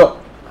 Undertook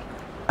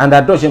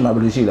him of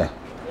Lucilla.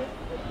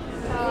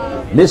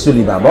 Miss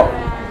Sullivan,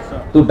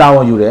 to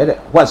down you read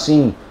what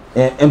seen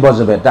in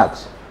impossible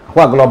tax.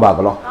 What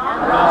global?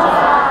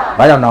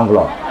 By a non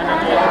glow.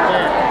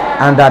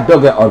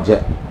 Undertook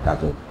object.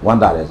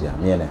 $1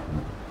 here, me.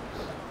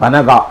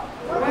 Panaga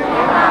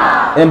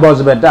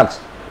impossible tax.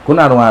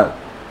 Kunarwa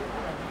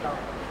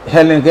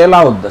Helen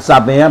Galoud,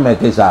 Sabia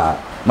Makesa,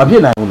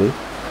 Mapina only.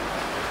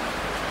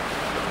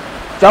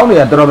 Charlie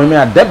at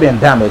Romania, Debian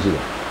damage here.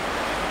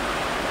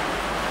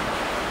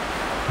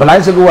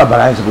 Blind school,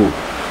 blind school.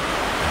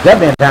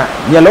 Debian,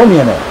 yellow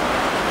mene.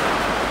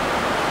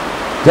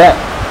 That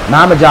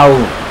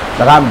Namajau,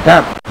 Sagam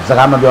Tap,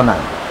 Sagamabiona.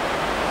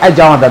 I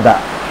joined that.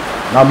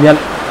 Now,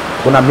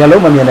 when I'm yellow,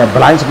 I'm in a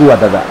blind school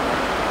at that.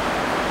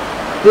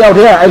 The out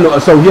here, I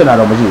look so here, I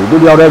don't know. Do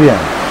the other bien.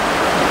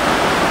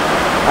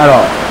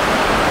 Alors,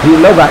 he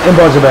look at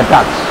impossible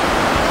tax.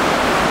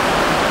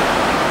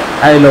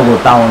 I look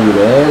down you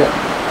there.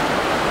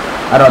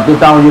 I don't do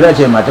down you there,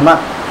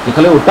 Matama. You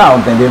can live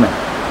down, then dinner.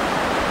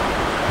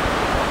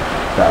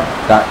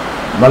 That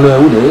Malu,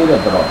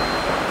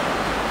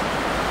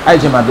 I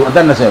say, my daughter,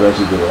 then say,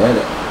 she did.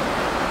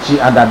 She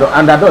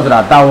underdoes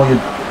that down you.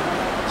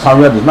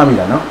 Somewhere this mammy,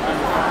 no?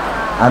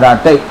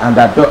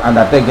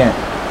 Undertaken.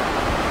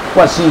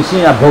 What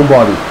seen a bone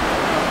body?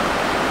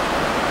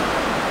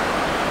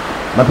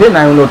 My pin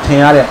I will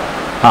tell you,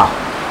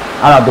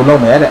 I don't know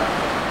me.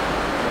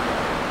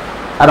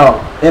 I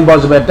don't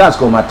impossible task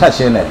go my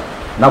touch in it.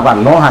 Now got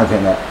long hand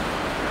in it.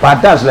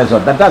 But that's less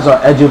of that's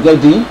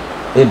educating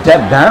a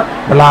deaf down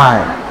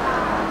blind.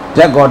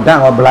 Deaf or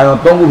down or blind or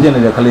don't move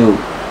in the clue.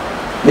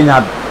 In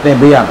a thing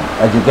beyond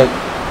educate.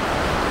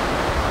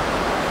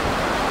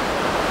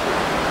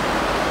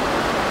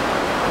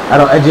 I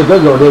don't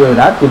educate your way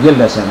that to get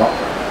lesson.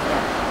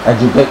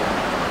 Educate.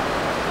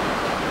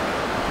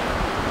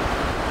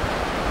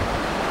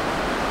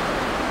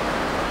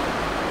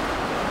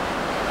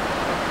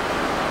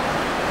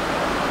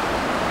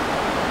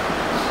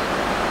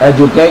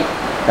 Educating,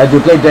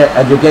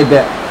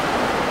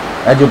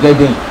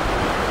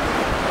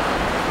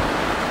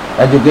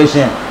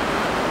 education,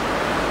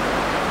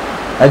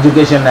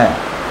 educational,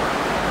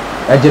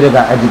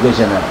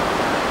 educational.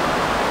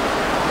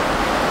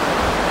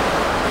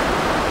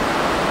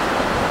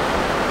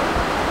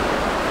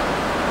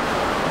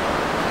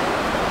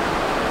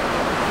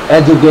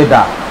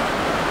 Educator,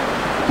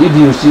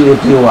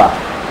 educator,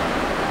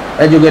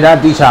 educator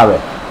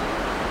teacher.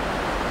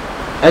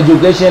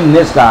 Education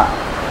needs ka.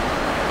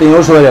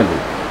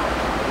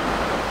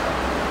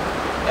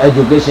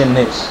 Education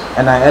needs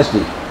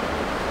NISD.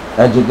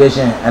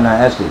 Education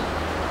NISD.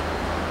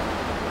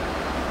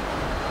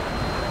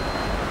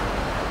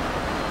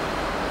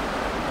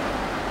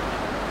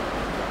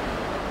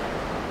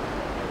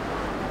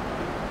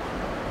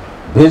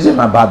 basic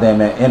ma ba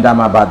them inter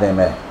ma ba them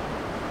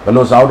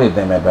below south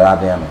them ba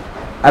them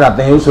ara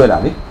thing you swear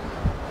ali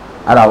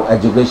ara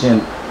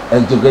education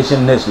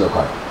next lo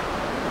call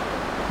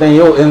then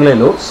you English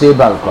lo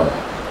SYL call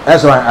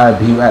SYL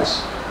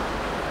BUS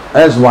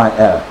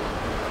SYL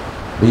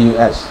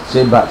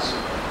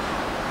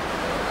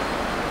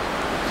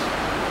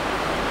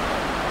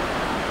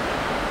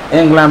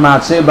England ma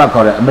SYL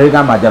call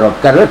America ma jaro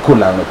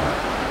curriculum lo call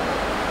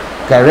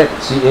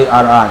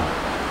CARICULUM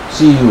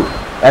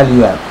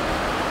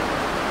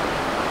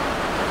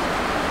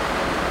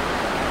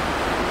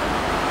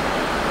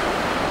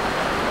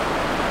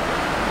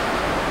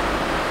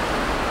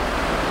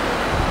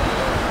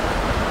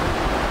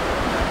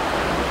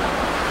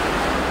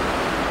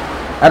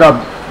အဲ့တော့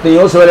တင်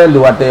ရိုးဆွဲတဲ့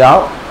လူကတယော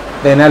က်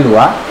တင်တဲ့လူက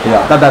တ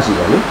ယောက်တတ်တတ်စီ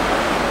ပဲလေ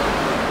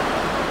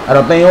အဲ့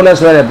တော့တင်ရိုးလဲ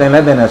ဆွဲတယ်တင်လဲ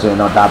တင်တယ်ဆိုရင်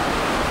တော့ဒါ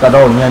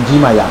တော်ဉာဏ်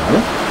ကြီးမှရမှာ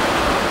လေ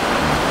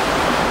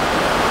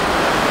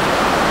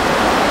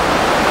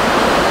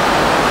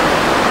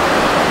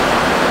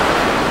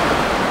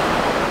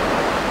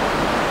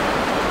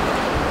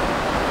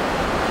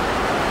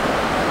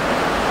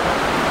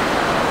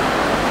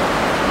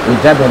We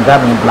tap in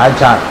blind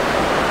chart.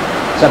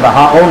 So,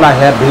 how old I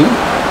have been?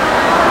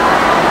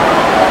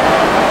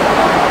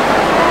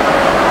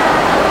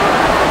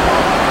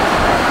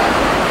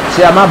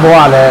 See, I'm a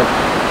boy,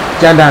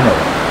 gender.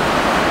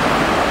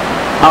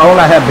 How old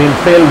I have been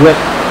filled with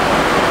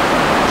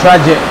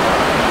tragic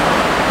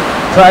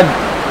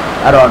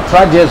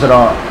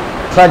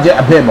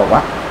a bit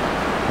more.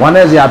 One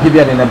is the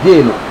people in a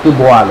bill to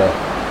boy.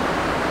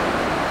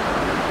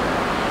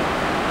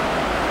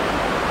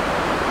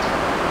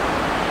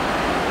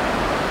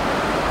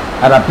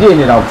 Ada pied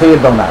ni tau fail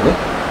dong nak le,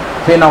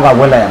 fail nak kau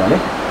boleh mana le.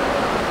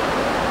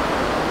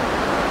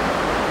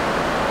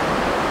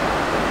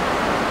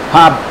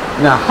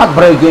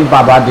 Heartbreaking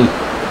babadi,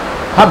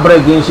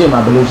 heartbreaking sih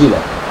mah belum sih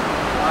le.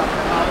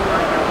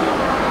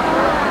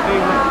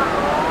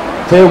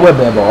 Fail web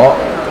bebo,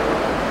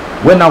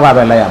 web nak kau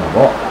boleh mana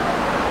bo.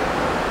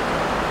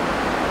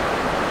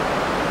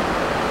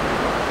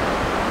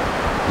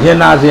 Ye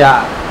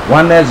nazia,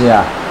 one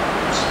nazia,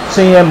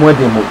 sih muat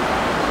demu.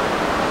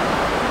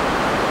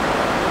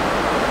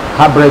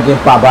 Heartbreaking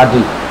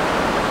babadi,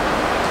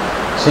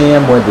 sih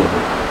muat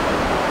demu.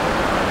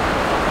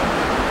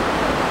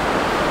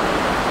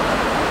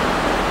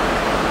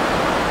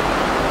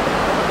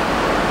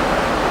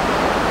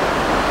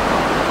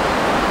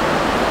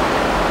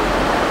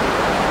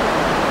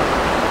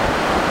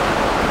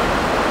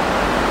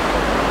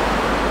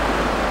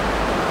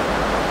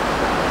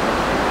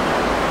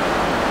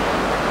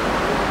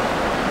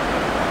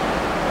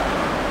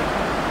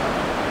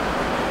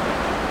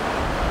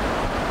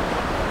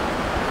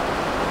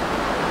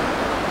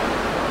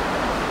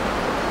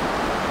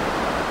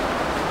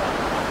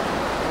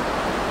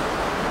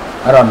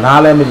 Ada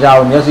nale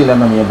menjauh ni sih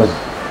lama ni bos,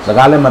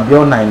 segala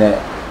macam naik ne,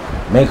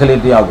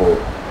 mengkali dia aku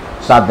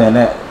saat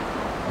ni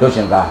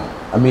josen kah,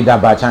 amida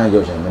bacaan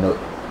josen, menurut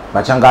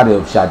bacaan kah dia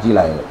saji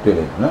lah tu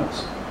le, na,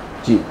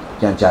 ci,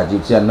 jangan saji,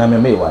 siapa nama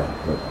mewah,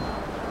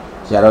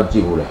 siapa ci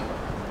boleh,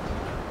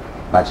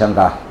 bacaan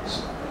kah,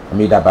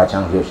 amida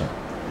bacaan josen,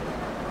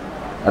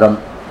 ada,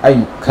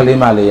 ay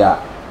kelima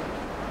leya,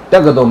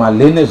 tak tu mah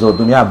lene so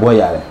tu mah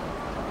boya le,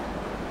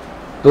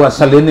 tu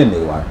asal lene ni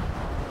wah,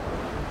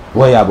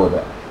 boya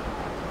boleh.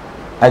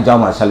 Ai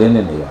jauh salin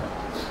ni ya.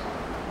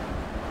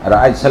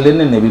 Ada ai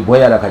salin ni bi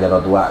boya dah kerja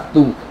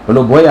tu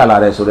belum boya lah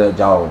ada sudah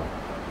jauh.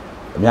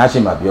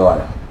 Miasi mah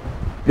biar.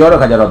 Biar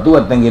kerja tu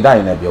tinggi dah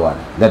ini biar.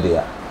 Dah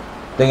dia.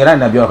 Tinggi dah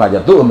ini biar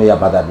kerja tu umnya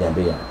pada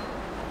biar.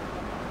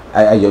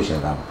 Ai jauh sih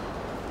kamu.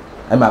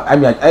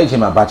 Ai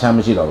cuma baca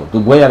mesti lo.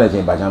 Tu boya dah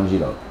cuma baca mesti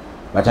lo.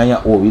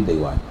 Bacanya owi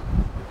dewan.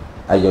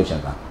 Ai jauh sih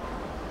kamu.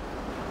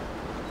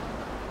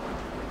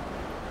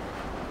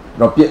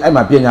 Ropi ai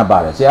mah biarnya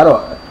bar.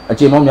 Siapa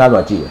cuma mnya lo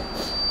cie.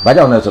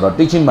 Baca orang suruh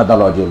teaching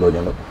methodology lo je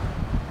lo.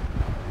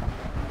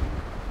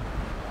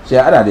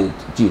 Saya ada di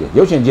cie.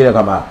 Jauh sih cie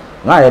kamu.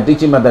 Ngai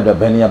teaching methodology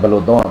benia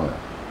belum tahu.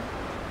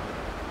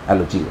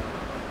 Alu cie.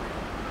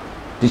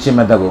 Teaching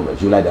methodology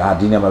Julai dah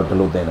hadinya malu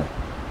telur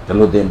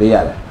den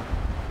biar.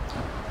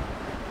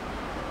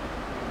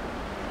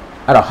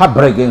 Ada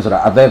heartbreaking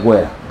sudah ada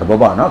kue.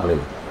 Terbawa nak kue.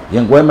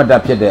 Yang kue macam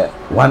ada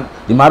one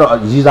di mana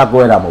jiza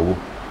kue dah mau.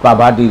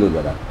 Kabadi lo je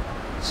dah.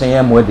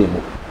 Saya muat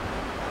demu.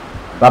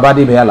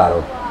 Kabadi biar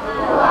laro.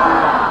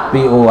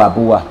 P.O.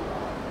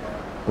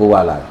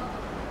 Buah lah.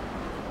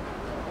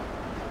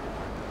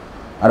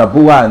 Ada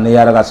buah ni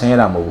ada kat saya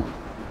ramu.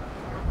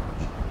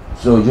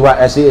 So your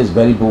essay is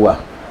very buah.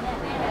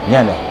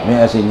 Nyan, me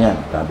essay nyan.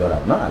 Tak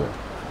berat, no ada.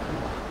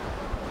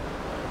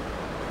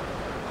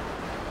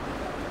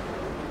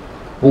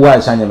 Buah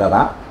isanya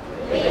berapa?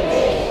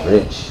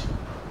 Rich.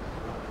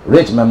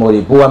 Rich memory,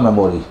 buah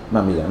memory.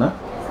 Mami na?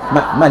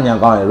 Mana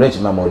kau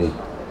rich memory?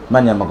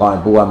 Mana kau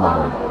buah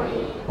memory?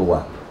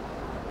 Buah.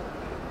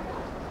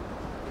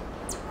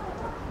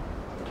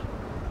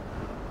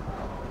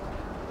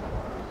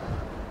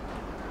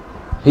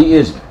 He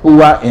is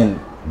poor in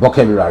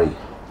vocabulary.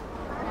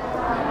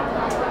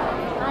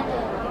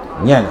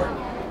 Nyan.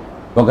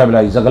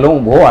 vocabulary စကားလုံး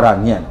ဘောဝါဒ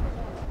ညံ့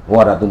ဘော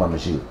ဝါဒသူမှမ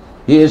ရှိဘူး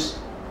he is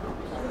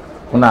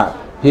ခုန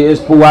he is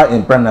poor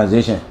in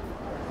pronunciation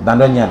တန်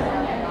တော့ညံ့တယ်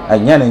အဲ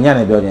ညံ့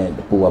နေပြောရင်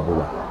poor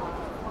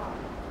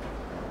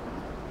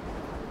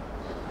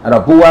အဲ့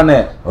တော့ poor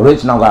နဲ့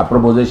rich နောက်က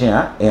proposition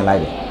ဟာ in လို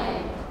က်တယ်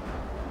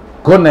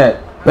good နဲ့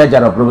bad ကြ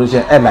တော့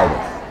proposition add လိုက်တယ်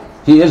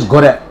he is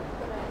good at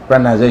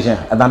pronunciation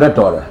အတန်တော့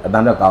တော်တယ်အတ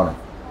န်တော့ကောင်းတယ်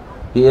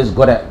he is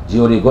good at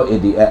geory good at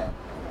the at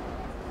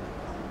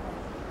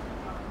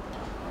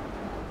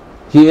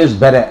he is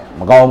bad at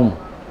မကောင်း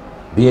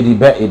ဘူး bad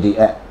bad at the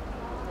at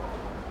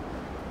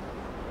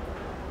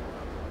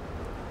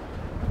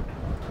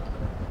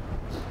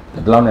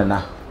ဒီလောက်နဲ့နာ